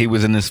active, he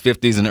was in his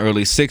 50s and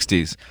early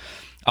 60s.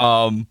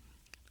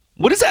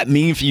 What does that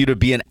mean for you to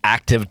be an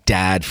active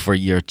dad for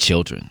your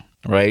children,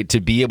 right? To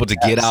be able to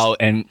get out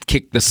and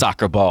kick the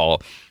soccer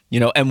ball,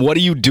 and what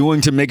are you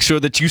doing to make sure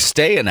that you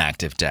stay an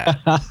active dad?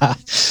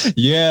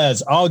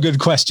 Yes, all good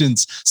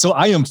questions. So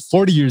I am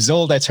 40 years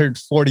old. I turned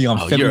 40 on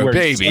February. You're a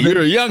baby. 7th.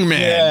 You're a young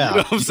man. Yeah, you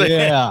know what I'm saying?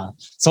 Yeah.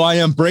 So I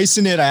am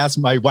embracing it. I asked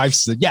my wife, she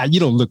said, yeah, you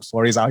don't look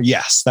 40. I said,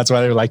 yes, that's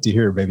what I would like to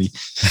hear, baby.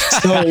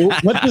 So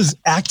what does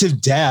active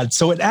dad?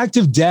 So an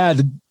active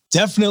dad,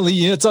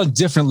 definitely, it's on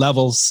different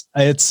levels.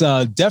 It's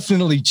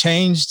definitely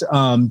changed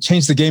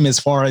the game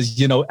as far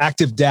as,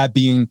 active dad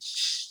being,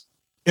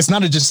 it's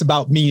not just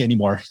about me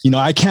anymore.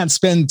 I can't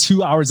spend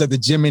 2 hours at the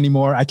gym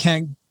anymore. I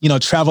can't,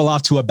 travel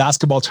off to a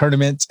basketball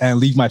tournament and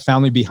leave my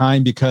family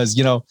behind because,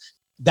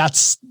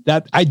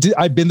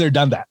 I've been there,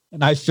 done that.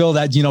 And I feel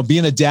that,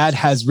 being a dad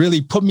has really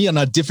put me on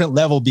a different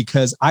level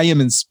because I am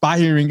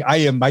inspiring.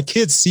 My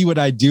kids see what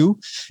I do.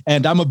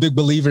 And I'm a big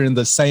believer in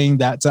the saying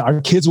that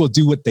our kids will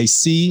do what they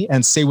see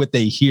and say what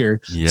they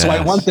hear. Yes. So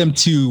I want them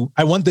to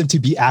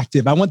be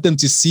active. I want them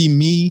to see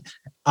me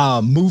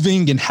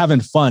moving and having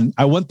fun.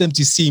 I want them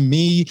to see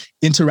me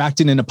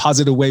interacting in a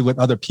positive way with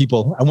other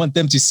people. I want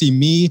them to see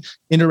me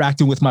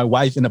interacting with my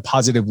wife in a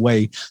positive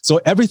way. So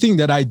everything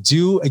that I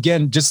do,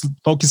 again, just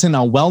focusing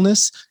on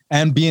wellness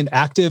and being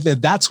active.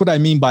 And that's what I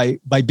mean by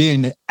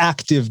being an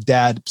active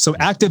dad. So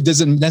active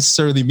doesn't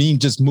necessarily mean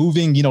just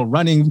moving,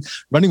 running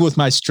with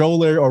my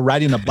stroller or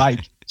riding a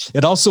bike.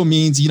 It also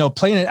means,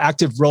 playing an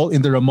active role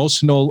in their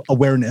emotional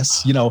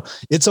awareness.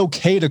 It's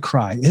okay to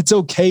cry. It's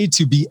okay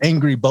to be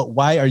angry, but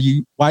why are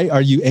you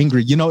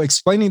angry?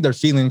 Explaining their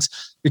feelings,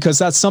 because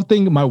that's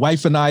something my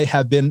wife and I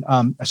have been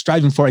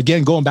striving for.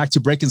 Again, going back to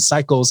breaking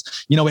cycles,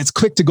 it's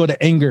quick to go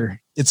to anger.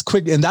 It's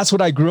quick. And that's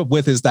what I grew up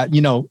with, is that,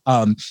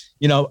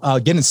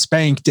 getting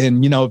spanked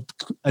and,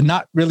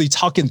 not really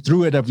talking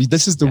through it.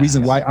 This is the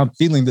reason why I'm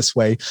feeling this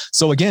way.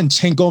 So again,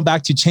 going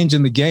back to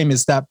changing the game,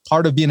 is that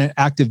part of being an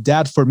active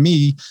dad for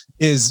me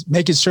is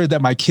making sure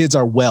that my kids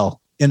are well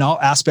in all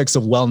aspects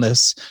of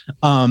wellness.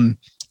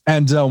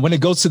 And when it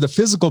goes to the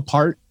physical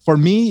part, for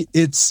me,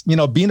 it's,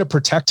 being a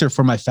protector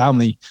for my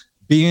family,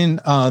 being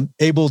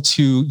able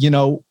to,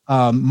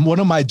 one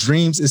of my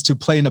dreams is to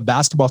play in a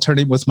basketball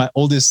tournament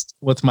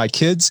with my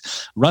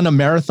kids, run a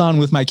marathon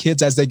with my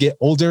kids as they get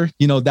older.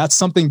 That's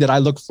something that I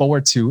look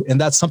forward to. And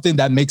that's something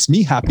that makes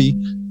me happy.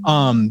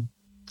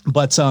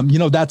 But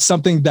that's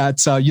something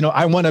that,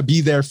 I want to be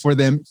there for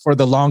them for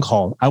the long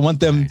haul. I want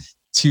them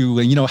to,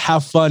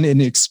 have fun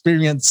and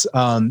experience,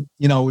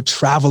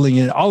 traveling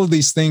and all of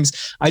these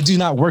things. I do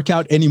not work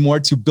out anymore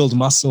to build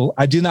muscle.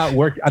 I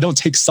don't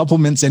take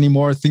supplements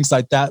anymore, things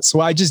like that. So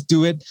I just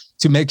do it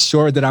to make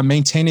sure that I'm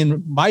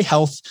maintaining my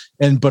health,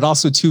 but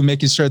also to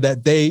making sure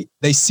that they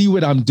see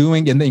what I'm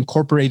doing and they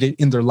incorporate it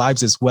in their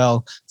lives as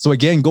well. So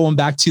again, going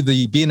back to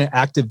being an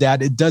active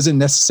dad, it doesn't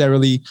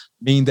necessarily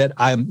mean that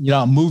I'm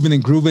moving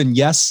and grooving.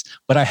 Yes,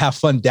 but I have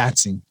fun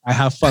dancing. I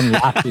have fun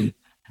laughing.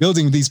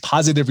 Building these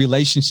positive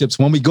relationships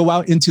when we go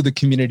out into the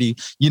community,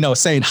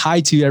 saying hi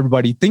to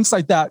everybody, things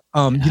like that.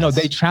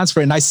 They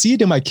transfer, and I see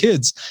it in my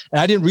kids. And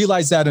I didn't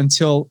realize that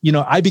until,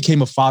 I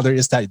became a father,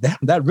 is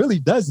that really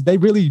does. They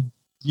really,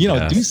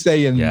 do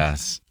say and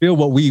feel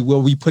what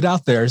we put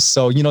out there.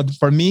 So,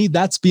 for me,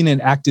 that's being an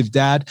active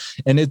dad.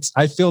 And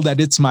I feel that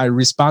it's my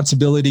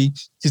responsibility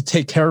to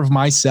take care of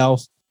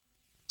myself,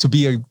 to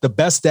be the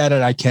best dad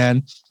that I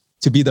can,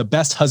 to be the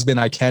best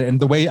husband I can. And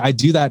the way I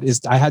do that is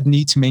I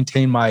need to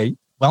maintain my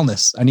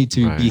wellness. I need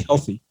to be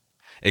healthy.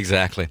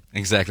 Exactly.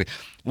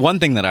 One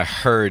thing that I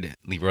heard,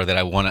 Leroy, that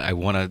I want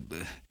to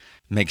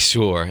make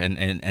sure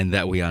and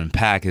that we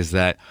unpack is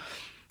that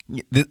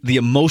the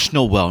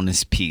emotional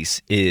wellness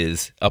piece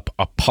is a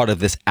part of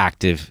this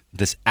active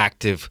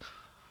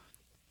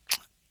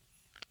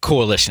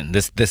coalition.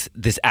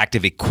 This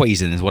active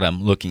equation is what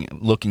I'm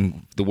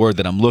looking the word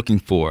that I'm looking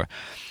for.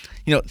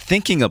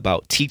 Thinking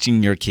about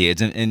teaching your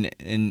kids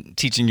and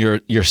teaching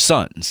your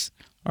sons.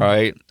 All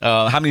right.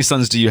 How many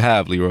sons do you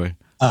have, Leroy?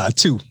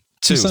 Two.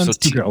 Two sons, so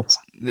two girls.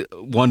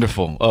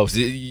 Wonderful. Oh, so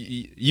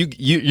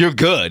you're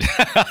good.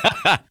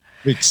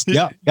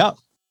 Yeah.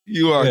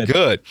 You are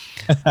good.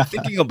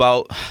 Thinking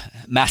about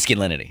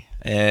masculinity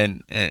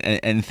and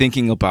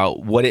thinking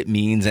about what it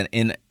means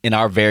in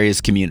our various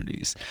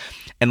communities,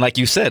 and like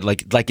you said,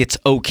 like it's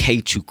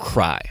okay to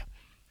cry.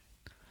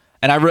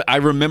 And I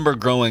remember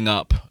growing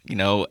up,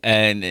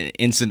 and an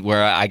instant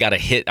where I got a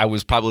hit. I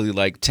was probably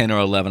like 10 or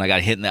 11. I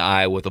got hit in the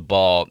eye with a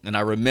ball. And I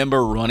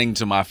remember running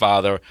to my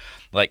father,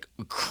 like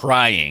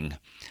crying.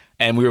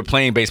 And we were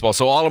playing baseball.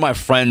 So all of my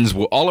friends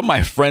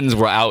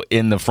were out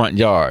in the front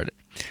yard.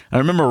 I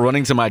remember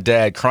running to my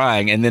dad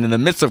crying. And then in the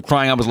midst of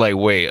crying, I was like,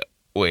 wait,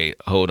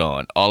 hold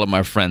on. All of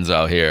my friends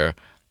out here,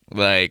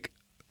 like,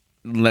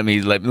 let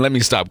me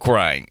stop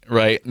crying.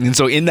 Right. And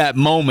so in that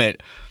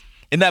moment,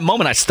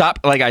 I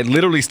stopped, like I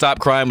literally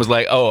stopped crying, was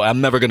like, oh, I'm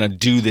never going to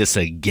do this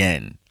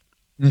again,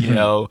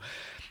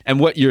 And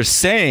what you're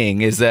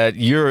saying is that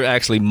you're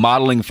actually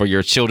modeling for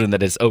your children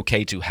that it's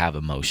okay to have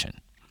emotion.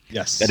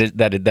 Yes.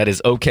 That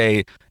is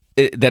okay.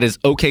 That is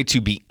okay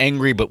to be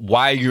angry, but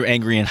why you're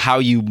angry and how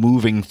you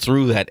moving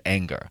through that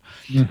anger.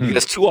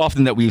 Because too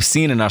often that we've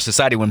seen in our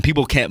society, when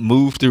people can't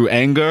move through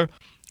anger,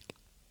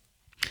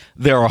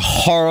 there are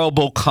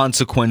horrible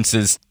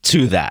consequences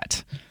to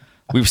that.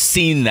 We've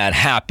seen that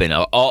happen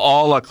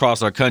all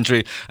across our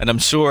country. And I'm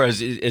sure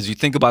as you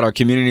think about our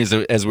communities,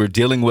 as we're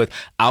dealing with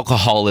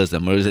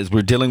alcoholism, or as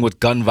we're dealing with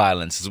gun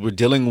violence, as we're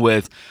dealing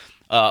with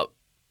the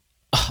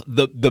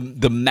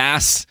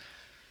mass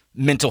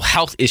mental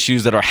health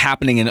issues that are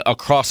happening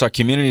across our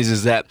communities,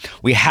 is that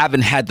we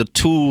haven't had the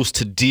tools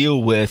to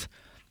deal with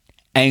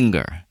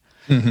anger.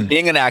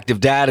 Being an active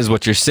dad, is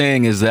what you're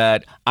saying, is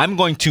that I'm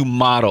going to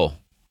model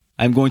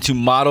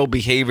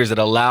behaviors that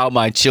allow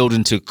my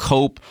children to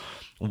cope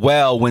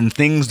well when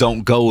things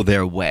don't go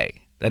their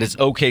way. That it's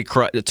okay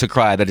to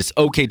cry, that it's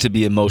okay to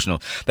be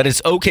emotional, that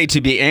it's okay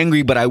to be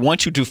angry, but I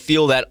want you to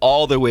feel that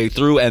all the way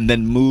through and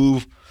then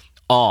move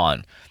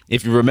on.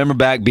 If you remember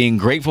back, being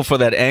grateful for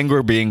that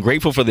anger, being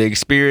grateful for the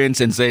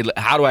experience, and say,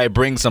 how do I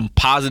bring some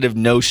positive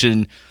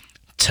notion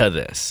to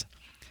this?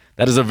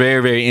 That is a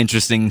very, very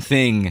interesting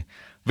thing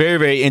Very,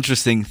 very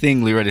interesting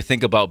thing, Leroy, to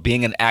think about.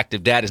 Being an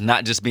active dad is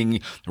not just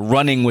being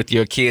running with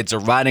your kids or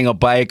riding a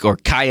bike or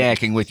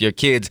kayaking with your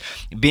kids.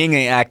 Being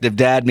an active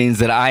dad means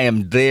that I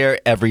am there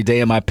every day.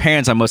 And my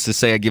parents, I must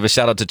say, I give a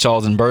shout out to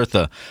Charles and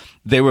Bertha.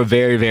 They were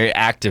very, very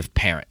active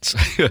parents,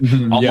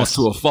 almost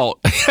to a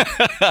fault.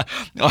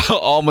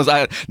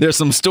 There's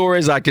some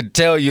stories I could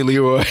tell you,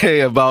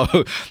 Leroy, about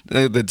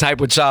the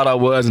type of child I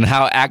was and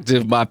how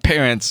active my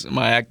parents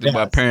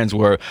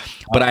were.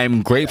 But I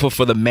am grateful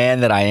for the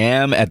man that I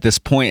am at this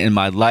point in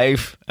my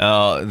life,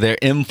 their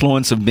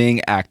influence of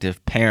being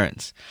active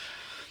parents.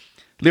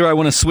 Leroy, I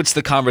want to switch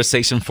the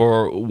conversation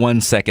for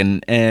 1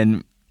 second.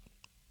 And,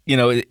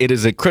 it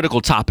is a critical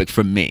topic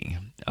for me.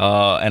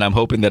 And I'm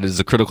hoping that it is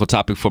a critical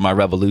topic for my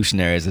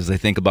revolutionaries as they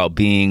think about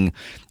being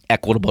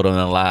equitable in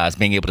their lives,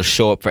 being able to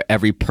show up for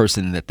every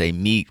person that they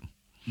meet.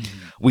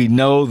 Mm-hmm.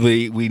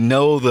 We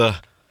know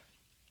the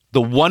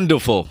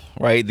wonderful,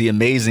 right, the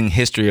amazing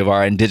history of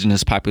our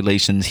indigenous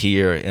populations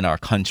here in our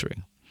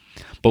country.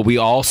 But we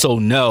also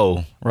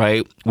know,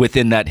 right,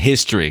 within that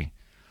history,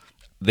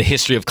 the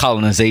history of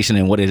colonization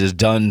and what it has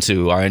done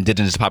to our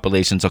indigenous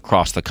populations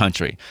across the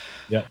country.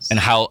 Yes. And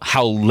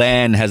how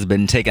land has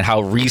been taken, how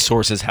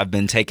resources have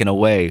been taken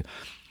away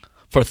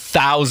for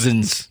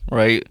thousands,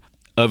 right,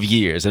 of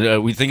years.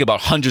 And we think about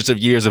hundreds of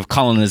years of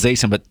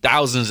colonization, but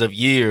thousands of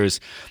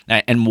years,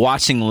 and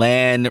watching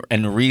land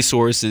and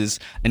resources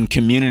and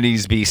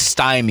communities be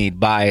stymied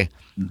by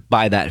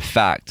that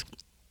fact.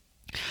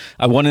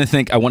 I want to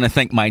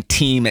thank my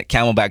team at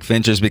Camelback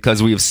Ventures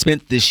because we have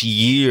spent this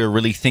year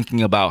really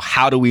thinking about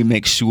how do we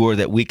make sure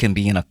that we can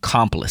be an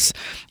accomplice,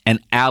 an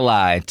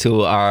ally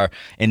to our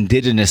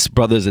indigenous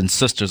brothers and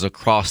sisters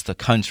across the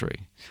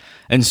country.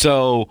 And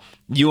so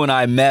you and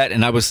I met,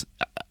 and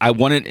I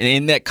wanted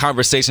in that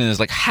conversation is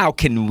like, how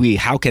can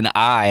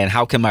I, and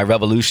how can my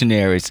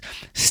revolutionaries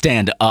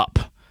stand up?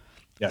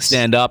 Yes.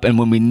 Stand up, and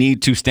when we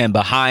need to, stand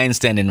behind,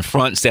 stand in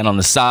front, stand on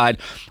the side,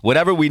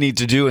 whatever we need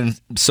to do, and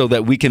so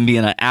that we can be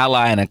an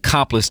ally and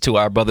accomplice to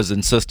our brothers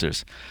and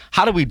sisters.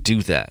 How do we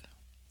do that?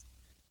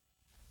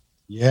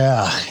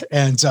 Yeah,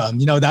 and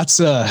that's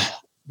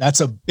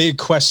a big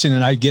question,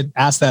 and I get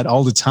asked that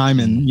all the time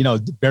in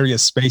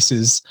various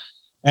spaces.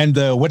 And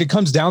what it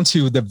comes down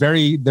to, the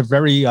very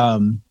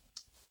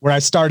where I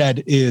start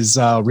at is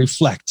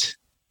reflection.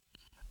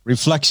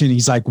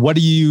 He's like, what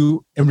do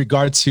you in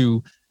regard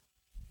to?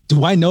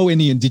 Do I know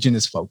any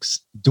indigenous folks?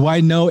 Do I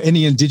know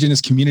any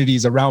indigenous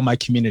communities around my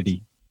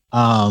community?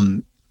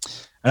 And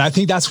I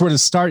think that's where to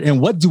start.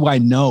 And what do I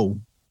know?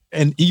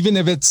 And even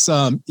if it's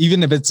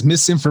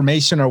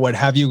misinformation or what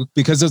have you,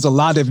 because there's a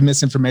lot of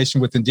misinformation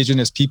with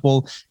indigenous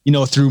people,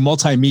 through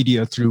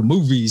multimedia, through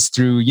movies,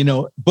 through,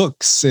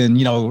 books and,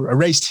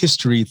 erased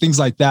history, things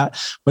like that.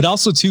 But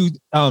also to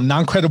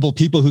non-credible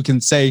people who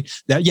can say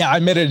that, yeah, I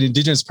met an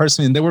indigenous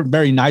person and they were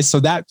very nice. So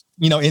that,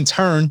 in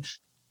turn,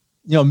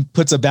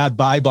 puts a bad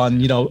vibe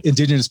on,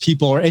 indigenous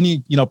people or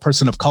any,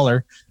 person of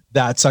color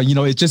that,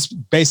 it's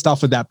just based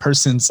off of that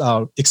person's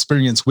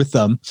experience with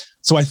them.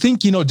 So I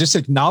think, just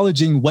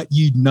acknowledging what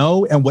you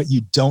know and what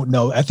you don't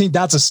know, I think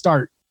that's a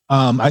start.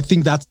 I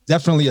think that's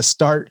definitely a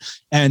start.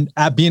 And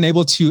at being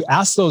able to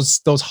ask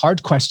those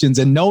hard questions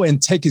and know and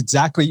take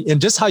exactly,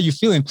 and just how you're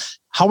feeling.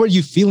 How are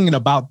you feeling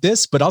about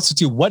this? But also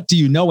to what do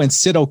you know, and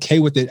sit okay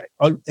with it,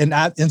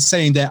 and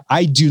saying that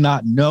I do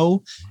not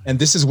know, and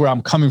this is where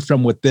I'm coming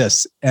from with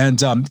this. And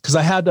because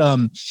I've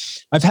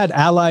had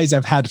allies,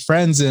 I've had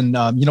friends, and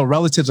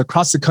relatives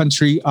across the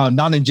country,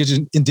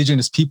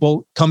 non-indigenous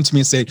people come to me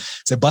and say,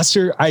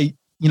 Buster,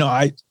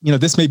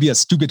 this may be a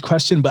stupid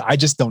question, but I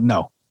just don't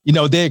know.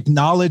 They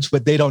acknowledge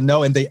what they don't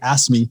know and they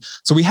ask me.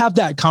 So we have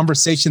that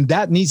conversation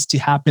that needs to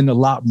happen a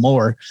lot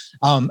more.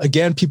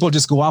 Again, people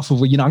just go off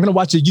of, I'm going to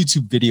watch a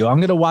YouTube video. I'm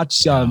going to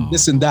watch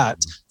this and that.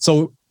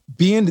 So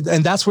and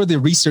that's where the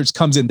research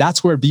comes in.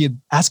 That's where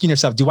asking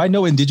yourself, do I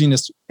know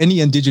any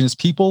indigenous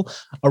people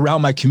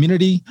around my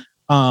community?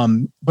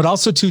 But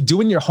also to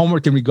doing your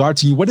homework in regard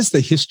to what is the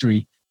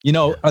history?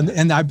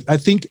 And I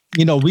think,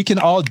 we can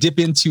all dip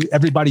into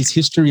everybody's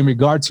history in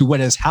regard to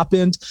what has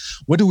happened.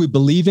 What do we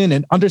believe in?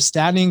 And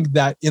understanding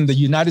that in the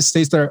United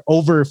States, there are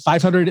over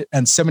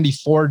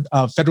 574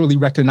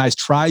 federally recognized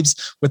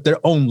tribes with their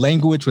own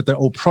language, with their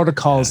own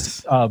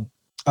protocols,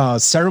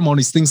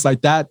 ceremonies, things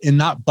like that, and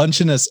not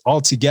bunching us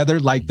all together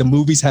like the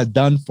movies had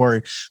done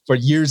for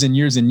years and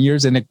years and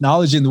years, and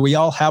acknowledging that we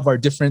all have our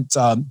different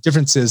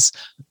differences.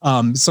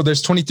 So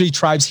there's 23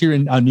 tribes here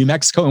in New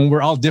Mexico, and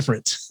we're all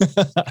different.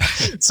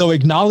 So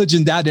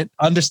acknowledging that and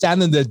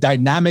understanding the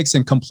dynamics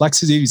and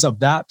complexities of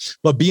that,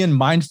 but being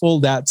mindful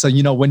that,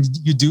 when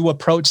you do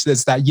approach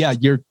this, that, yeah,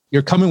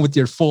 you're coming with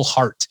your full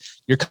heart.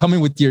 You're coming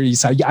with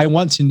I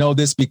want to know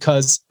this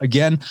because,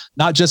 again,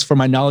 not just for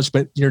my knowledge,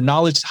 but your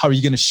knowledge, how are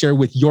you going to share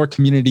with your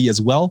community as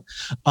well?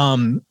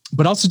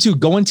 But also to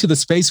go into the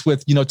space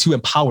with, to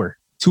empower,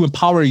 to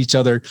empower each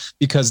other,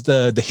 because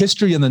the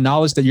history and the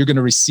knowledge that you're going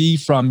to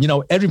receive from,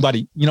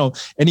 everybody,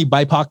 any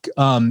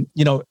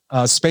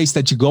BIPOC, space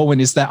that you go in,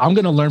 is that I'm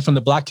going to learn from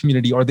the Black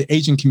community or the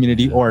Asian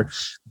community or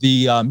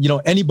the,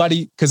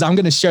 anybody, because I'm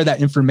going to share that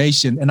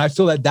information. And I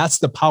feel that that's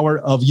the power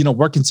of,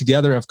 working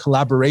together, of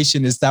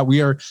collaboration, is that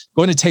we are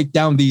going to take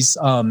down these,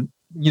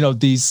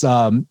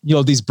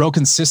 these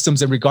broken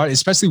systems in regard,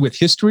 especially with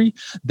history,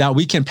 that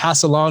we can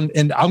pass along.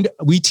 And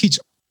we teach.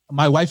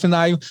 My wife and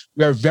I,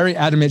 we are very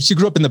adamant. She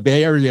grew up in the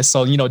Bay Area,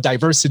 so,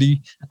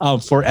 diversity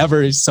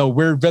forever. So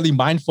we're really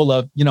mindful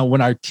of,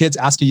 when our kids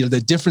ask you the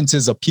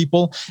differences of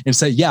people, and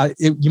say,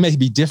 you may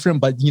be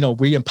different, but,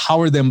 we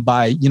empower them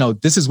by,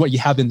 this is what you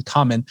have in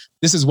common.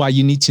 This is why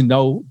you need to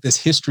know this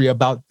history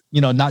about,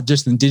 not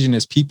just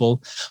Indigenous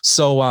people.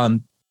 So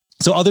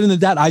other than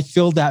that, I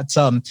feel that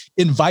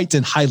invite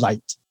and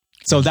highlight.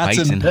 So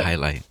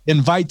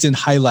invite and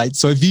highlight.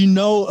 So if you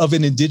know of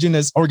an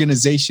Indigenous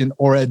organization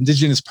or an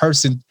Indigenous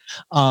person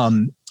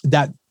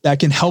that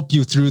can help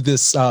you through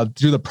this,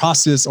 through the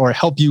process, or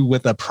help you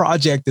with a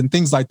project and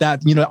things like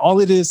that, all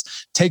it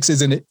takes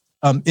is an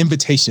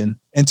invitation,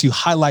 and to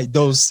highlight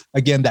those,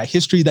 again, that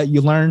history that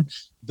you learn,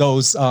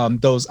 those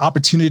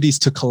opportunities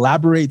to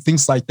collaborate,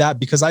 things like that,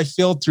 because I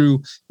feel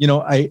through,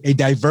 a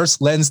diverse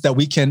lens that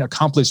we can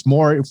accomplish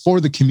more for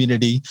the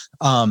community.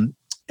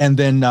 And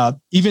then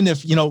even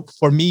if,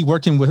 for me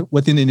working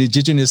within an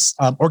Indigenous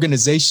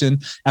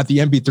organization at the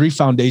MB3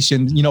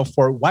 Foundation,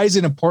 for why is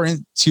it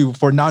important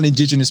for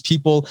non-Indigenous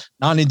people,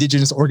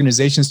 non-Indigenous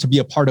organizations to be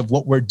a part of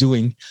what we're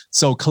doing?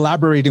 So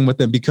collaborating with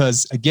them,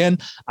 because again,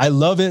 I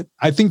love it.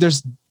 I think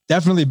there's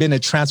definitely been a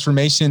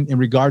transformation in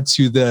regard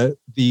to the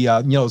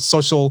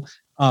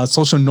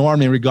social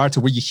norm in regard to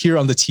what you hear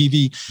on the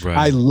TV. Right.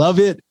 I love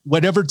it.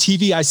 Whatever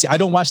TV I see, I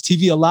don't watch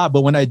TV a lot,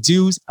 but when I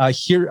do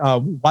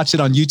watch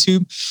it on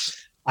YouTube,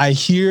 I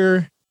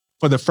hear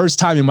for the first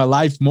time in my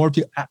life more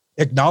people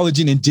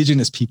acknowledging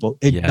Indigenous people,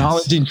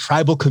 acknowledging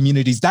tribal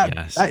communities.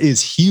 That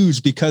is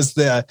huge, because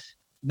the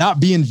not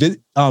being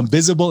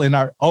visible in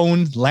our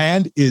own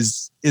land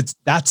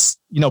that's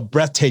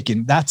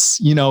breathtaking.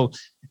 That's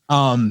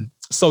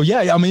so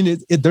yeah. I mean,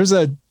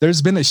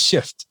 there's been a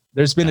shift.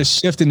 There's been a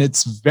shift, and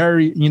it's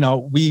very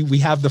we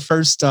have the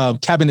first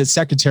cabinet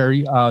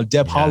secretary,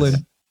 Deb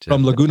Holland,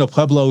 from Laguna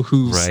Pueblo,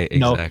 who's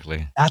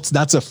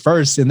that's a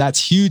first, and that's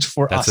huge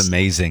for us. That's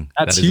amazing.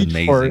 That's huge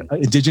for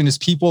Indigenous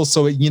people.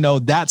 So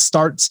that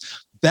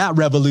starts that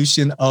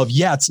revolution of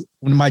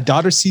when my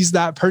daughter sees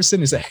that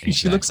person, is that hey,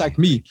 she looks like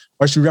me,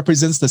 or she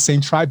represents the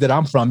same tribe that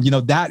I'm from.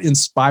 That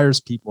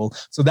inspires people.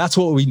 So that's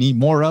what we need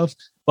more of.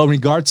 But in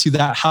regard to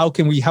that, how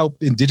can we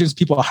help Indigenous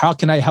people? How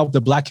can I help the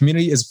Black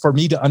community? Is for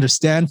me to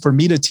understand, for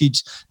me to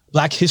teach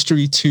Black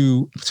history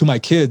to my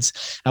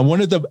kids. And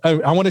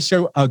I want to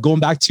share,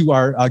 going back to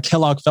our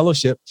Kellogg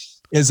Fellowship,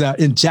 is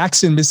in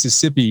Jackson,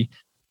 Mississippi.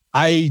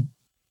 I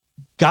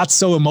got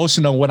so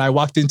emotional when I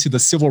walked into the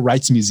Civil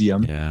Rights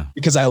Museum,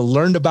 because I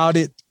learned about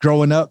it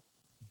growing up,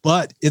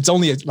 but it's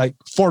only like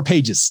 4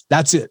 pages.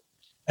 That's it.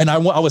 And I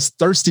was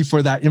thirsty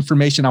for that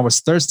information. I was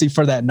thirsty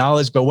for that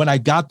knowledge. But when I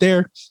got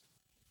there,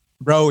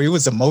 bro, it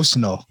was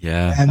emotional.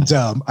 Yeah. And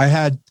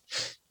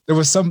there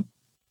was some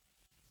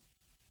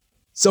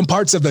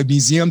parts of the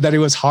museum that it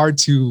was hard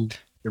to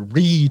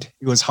read.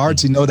 It was hard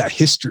to know that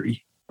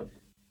history.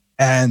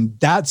 And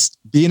that's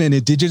being an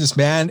Indigenous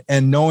man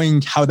and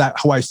knowing how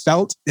I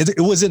felt. It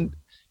wasn't,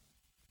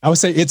 I would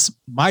say it's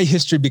my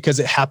history because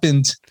it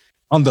happened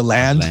on the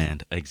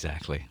land.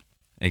 Exactly.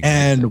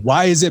 And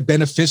why is it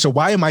beneficial?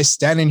 Why am I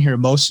standing here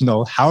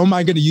emotional? How am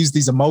I going to use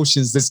these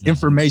emotions, this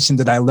information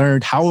that I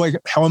learned? How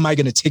am I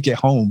going to take it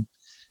home?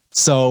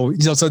 So,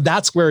 so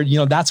that's where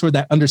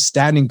that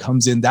understanding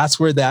comes in. That's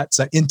where that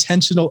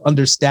intentional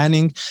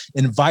understanding,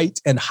 invite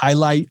and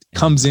highlight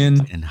comes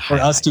in for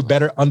us to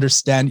better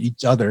understand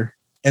each other.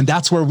 And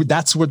that's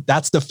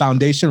the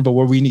foundation of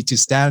where we need to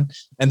stand.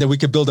 And then we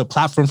could build a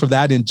platform for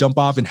that and jump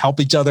off and help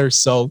each other.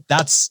 So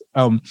that's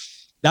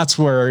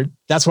where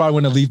I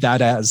want to leave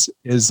that as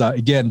is,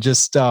 again,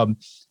 just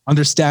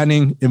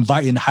understanding,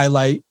 invite and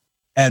highlight,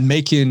 and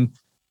making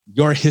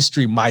your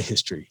history my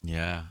history.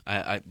 Yeah.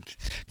 I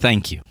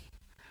thank you.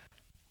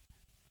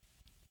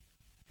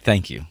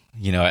 Thank you.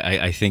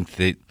 I think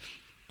that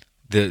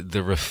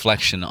the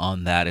reflection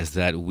on that is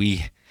that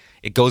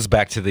it goes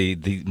back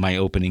to my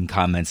opening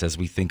comments as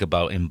we think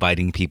about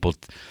inviting people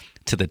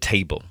to the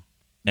table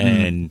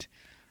and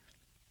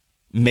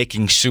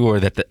making sure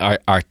that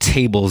our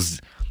tables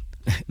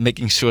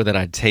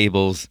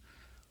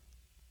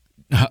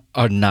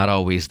are not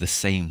always the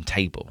same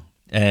table,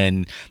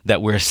 and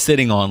that we're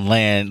sitting on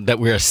land, that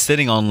we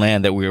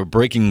are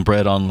breaking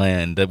bread on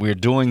land, that we're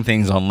doing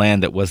things on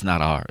land that was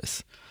not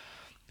ours.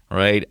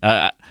 Right?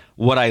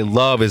 What I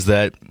love is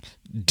that,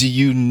 do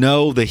you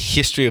know the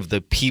history of the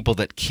people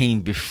that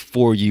came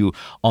before you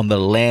on the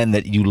land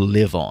that you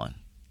live on?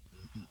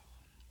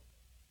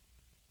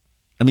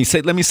 Let me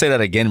say that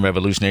again,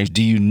 revolutionaries.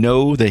 Do you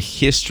know the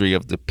history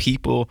of the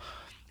people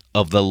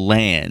of the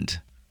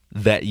land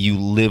that you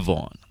live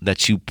on,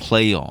 that you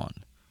play on,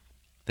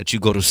 that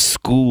you go to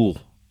school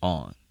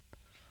on?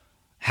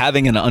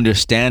 having an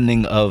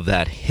understanding of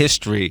that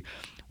history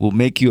will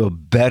make you a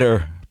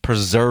better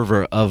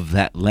preserver of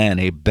that land,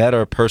 a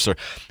better person,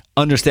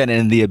 understanding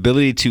and the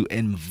ability to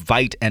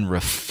invite and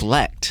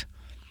reflect.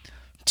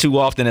 Too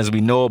often, as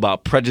we know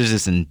about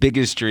prejudice and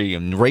bigotry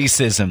and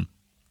racism,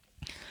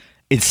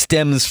 it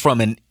stems from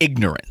an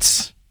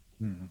ignorance.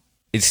 Mm-hmm.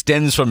 It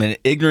stems from an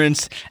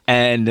ignorance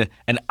and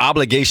an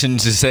obligation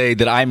to say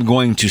that I'm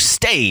going to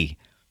stay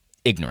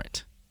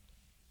ignorant,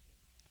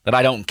 that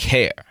I don't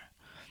care.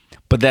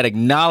 But that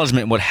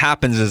acknowledgement, what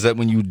happens is that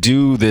when you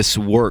do this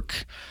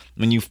work,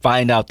 when you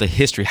find out the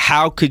history,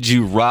 how could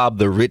you rob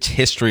the rich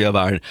history of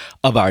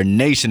our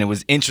nation? It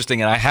was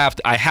interesting, and I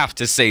have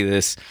to say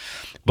this,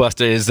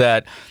 Busta, is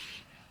that,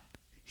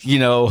 you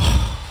know,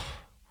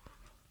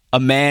 a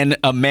man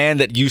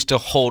that used to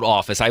hold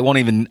office. I won't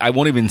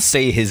even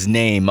say his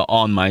name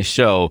on my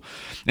show,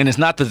 and it's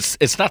not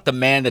the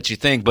man that you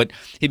think. But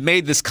he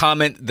made this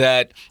comment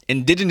that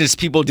indigenous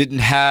people didn't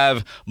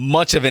have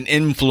much of an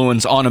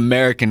influence on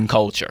American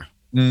culture,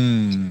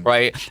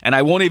 right? And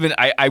I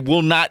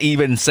will not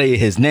even say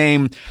his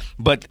name.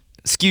 But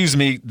excuse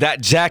me,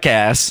 that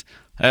jackass,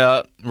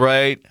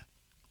 right?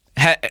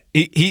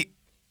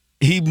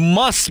 He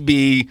must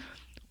be,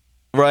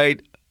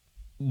 right,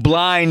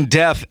 blind,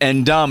 deaf,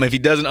 and dumb if he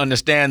doesn't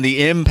understand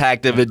the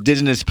impact of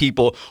indigenous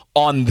people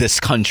on this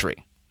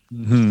country.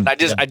 Mm-hmm.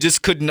 I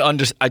just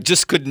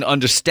couldn't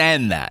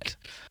understand that,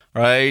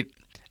 right?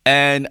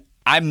 And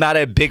I'm not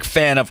a big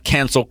fan of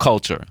cancel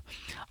culture.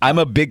 I'm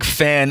a big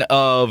fan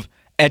of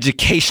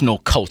educational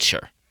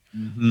culture.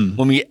 Mm-hmm.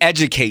 When we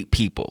educate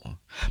people.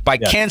 By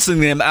canceling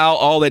them out,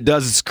 all it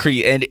does is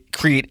create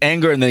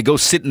anger, and then go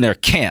sit in their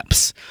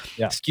camps.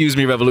 Yeah. Excuse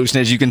me,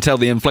 revolutionaries. You can tell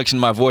the inflection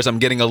of my voice. I'm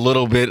getting a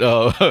little bit,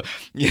 I'm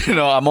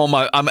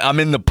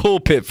in the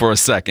pulpit for a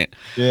second.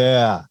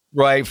 Yeah.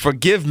 Right.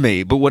 Forgive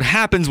me. But what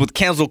happens with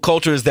cancel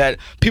culture is that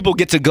people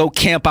get to go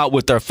camp out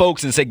with their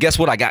folks and say, guess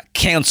what? I got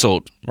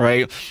canceled.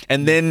 Right.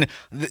 And then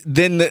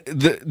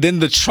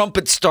the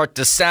trumpets start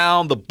to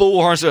sound, the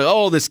bullhorns say,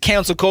 oh, this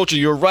cancel culture.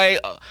 You're right.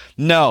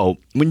 No,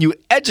 when you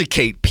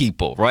educate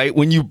people, right,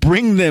 when you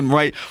bring them,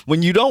 right,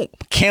 when you don't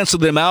cancel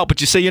them out,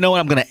 but you say, you know what,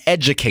 I'm going to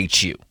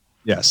educate you.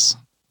 Yes.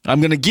 I'm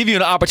going to give you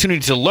an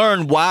opportunity to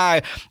learn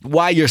why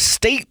your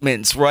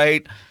statements,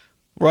 right,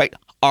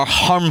 are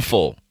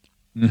harmful.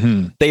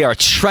 Mm-hmm. They are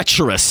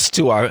treacherous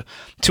to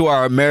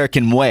our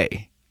American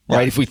way,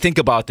 right? Yeah. If we think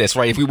about this,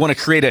 right, if we want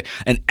to create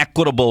an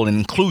equitable and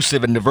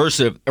inclusive and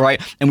diverse,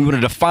 right, and we want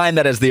to define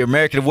that as the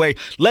American way,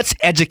 let's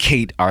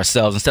educate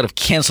ourselves instead of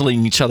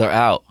canceling each other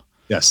out.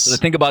 Yes. So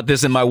think about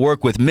this in my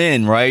work with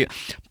men, right?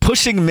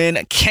 Pushing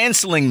men,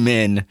 canceling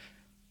men,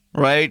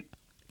 right,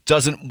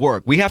 doesn't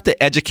work. We have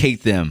to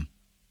educate them.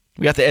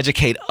 We have to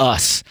educate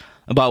us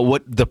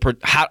about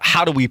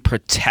how do we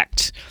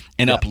protect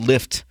and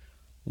uplift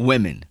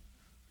women.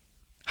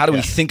 How do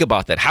we think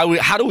about that?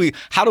 How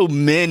do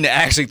men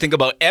actually think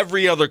about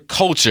every other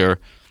culture,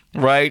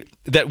 right,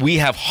 that we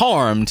have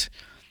harmed?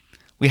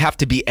 We have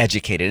to be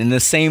educated. And the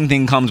same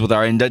thing comes with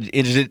our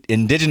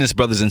indigenous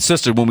brothers and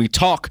sisters. When we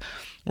talk,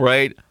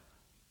 right,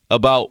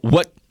 about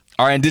what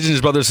our indigenous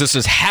brothers and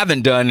sisters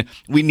haven't done,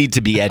 we need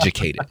to be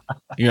educated.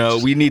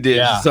 We need to.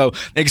 Yeah. So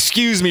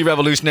excuse me,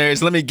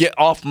 revolutionaries. Let me get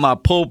off my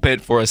pulpit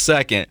for a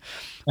second.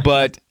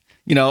 But,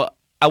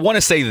 I want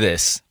to say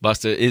this,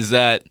 Busta, is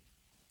that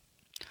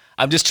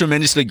I'm just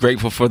tremendously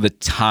grateful for the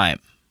time,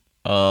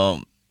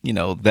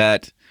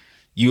 that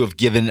you have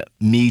given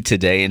me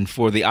today and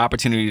for the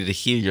opportunity to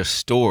hear your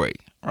story,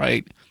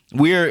 right?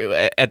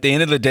 At the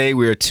end of the day,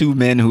 we are two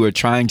men who are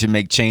trying to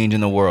make change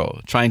in the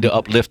world, trying to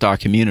uplift our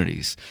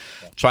communities,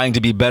 trying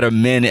to be better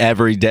men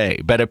every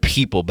day, better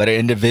people, better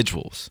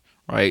individuals,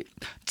 right?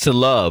 To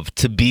love,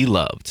 to be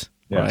loved,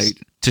 right?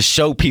 To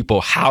show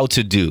people how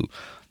to do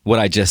what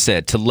I just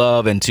said, to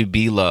love and to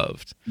be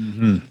loved.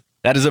 Mm-hmm.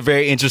 That is a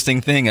very interesting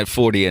thing at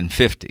 40 and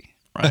 50,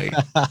 right?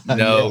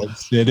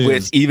 Yes, it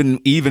is.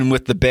 Even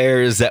with the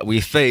barriers that we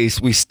face,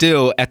 we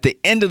still, at the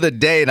end of the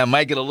day, and I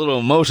might get a little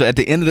emotional, at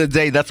the end of the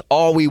day, that's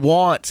all we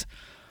want,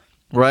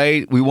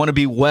 right? We want to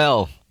be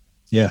well.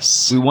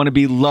 Yes. We want to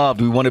be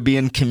loved. We want to be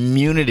in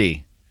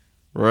community,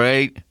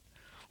 right?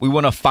 We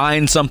want to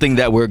find something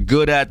that we're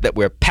good at, that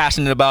we're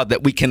passionate about,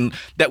 that we can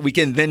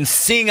then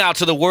sing out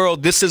to the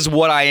world, this is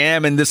what I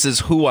am and this is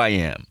who I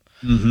am.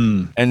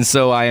 Mm-hmm. And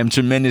so I am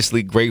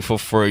tremendously grateful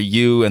for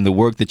you and the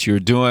work that you're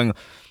doing.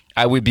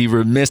 I would be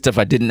remiss if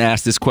I didn't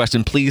ask this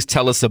question. Please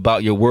tell us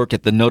about your work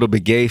at the Notah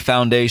Begay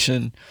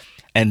Foundation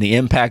and the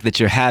impact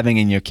that you're having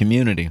in your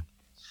community.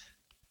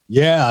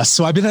 Yeah,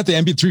 so I've been at the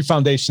NB3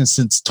 Foundation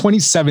since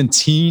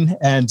 2017,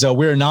 and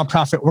we're a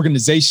nonprofit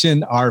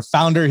organization. Our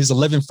founder, he's a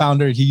living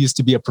founder. He used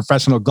to be a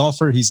professional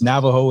golfer. He's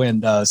Navajo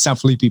and San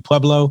Felipe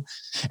Pueblo.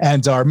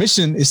 And our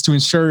mission is to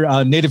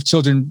ensure Native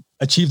children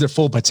achieve their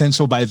full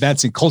potential by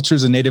advancing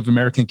cultures and Native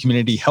American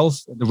community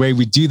health. The way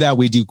we do that,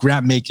 we do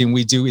grant making,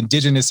 we do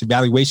Indigenous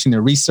evaluation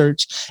and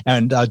research,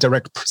 and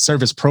direct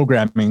service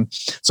programming.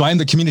 So I'm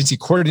the community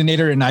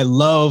coordinator, and I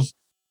love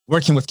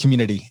working with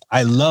community.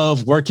 I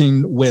love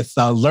working with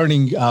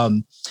learning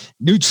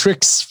new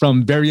tricks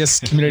from various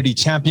community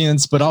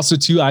champions, but also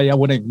too, I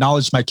want to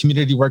acknowledge my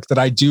community work that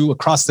I do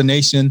across the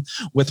nation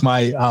with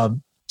my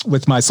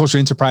social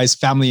enterprise,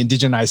 Family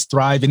Indigenized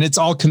Thrive, and it's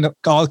all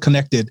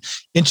connected.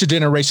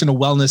 Intergenerational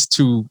wellness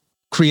to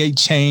create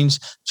change,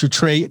 to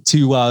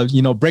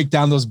break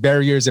down those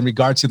barriers in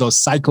regard to those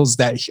cycles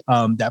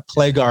that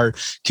plague our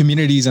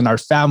communities and our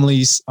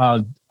families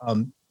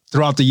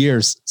throughout the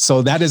years.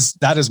 So that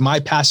is my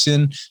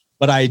passion,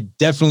 but I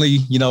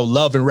definitely,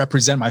 love and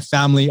represent my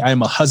family. I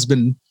am a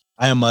husband.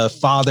 I am a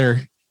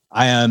father.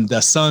 I am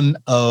the son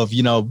of,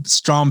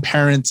 strong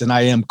parents, and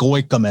I am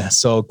Goikame.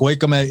 So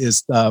Goikame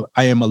is,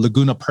 I am a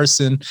Laguna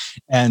person.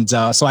 And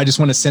so I just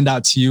want to send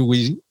out to you,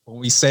 when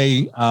we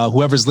say,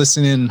 whoever's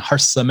listening,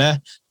 Harsame,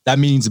 that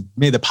means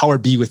may the power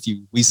be with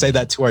you. We say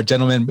that to our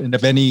gentlemen. And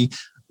if any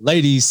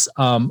ladies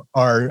are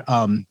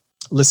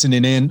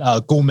listening in,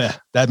 Gome,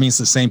 that means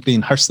the same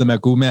thing. Harsame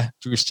Gome,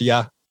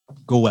 Drustia,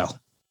 go well.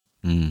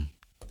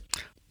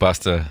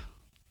 Busta,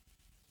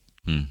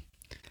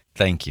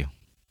 thank you.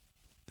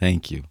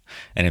 Thank you.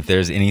 And if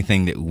there's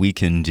anything that we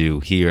can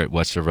do here at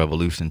What's the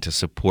Revolution to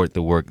support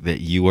the work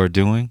that you are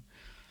doing,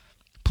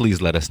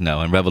 please let us know.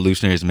 And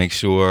revolutionaries, make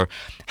sure,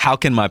 how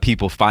can my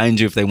people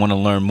find you if they want to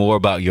learn more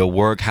about your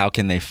work? How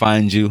can they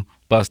find you,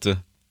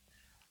 Busta?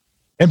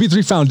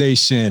 MB3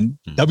 Foundation,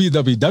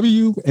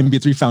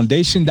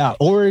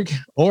 www.mb3foundation.org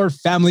or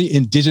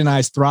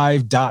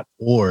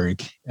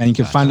familyindigenizedthrive.org. And you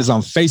can find us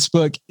on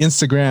Facebook,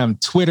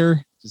 Instagram,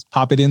 Twitter. Just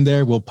pop it in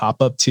there. We'll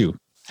pop up too.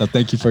 So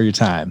thank you for your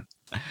time.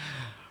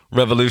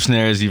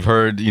 Revolutionaries, you've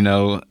heard,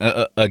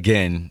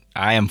 again,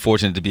 I am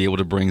fortunate to be able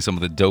to bring some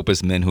of the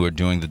dopest men who are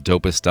doing the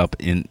dopest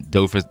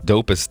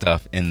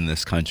stuff in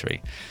this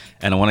country.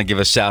 And I want to give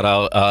a shout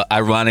out.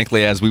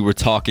 Ironically, as we were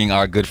talking,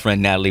 our good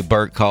friend Natalie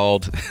Burke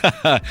called.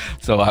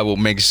 So I will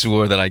make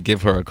sure that I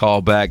give her a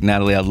call back.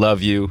 Natalie, I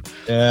love you.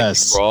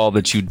 Yes. For all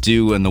that you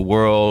do in the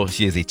world.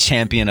 She is a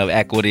champion of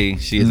equity.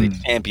 She is a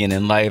champion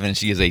in life, and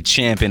she is a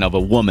champion of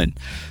a woman.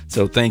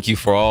 So thank you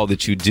for all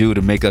that you do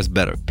to make us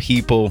better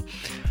people.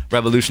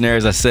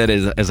 Revolutionaries, I said,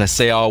 as I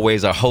say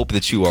always, I hope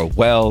that you are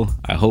well.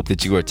 I hope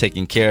that you are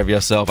taking care of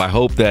yourself. I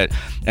hope that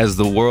as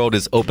the world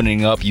is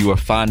opening up, you are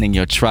finding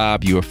your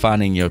tribe, you are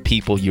finding your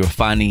people, you are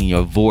finding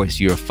your voice,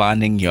 you are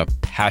finding your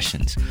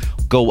passions.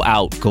 Go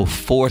out, go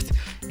forth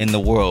in the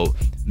world.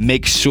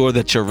 Make sure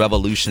that your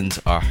revolutions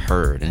are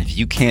heard. And if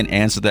you can't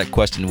answer that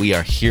question, we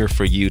are here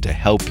for you to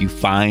help you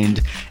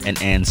find and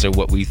answer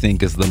what we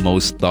think is the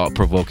most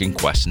thought-provoking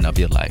question of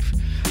your life.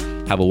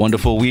 Have a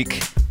wonderful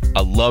week.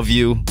 I love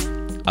you.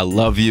 I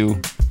love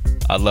you.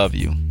 I love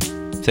you.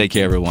 Take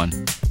care, everyone.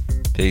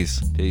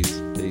 Peace,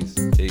 peace, peace,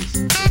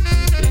 peace.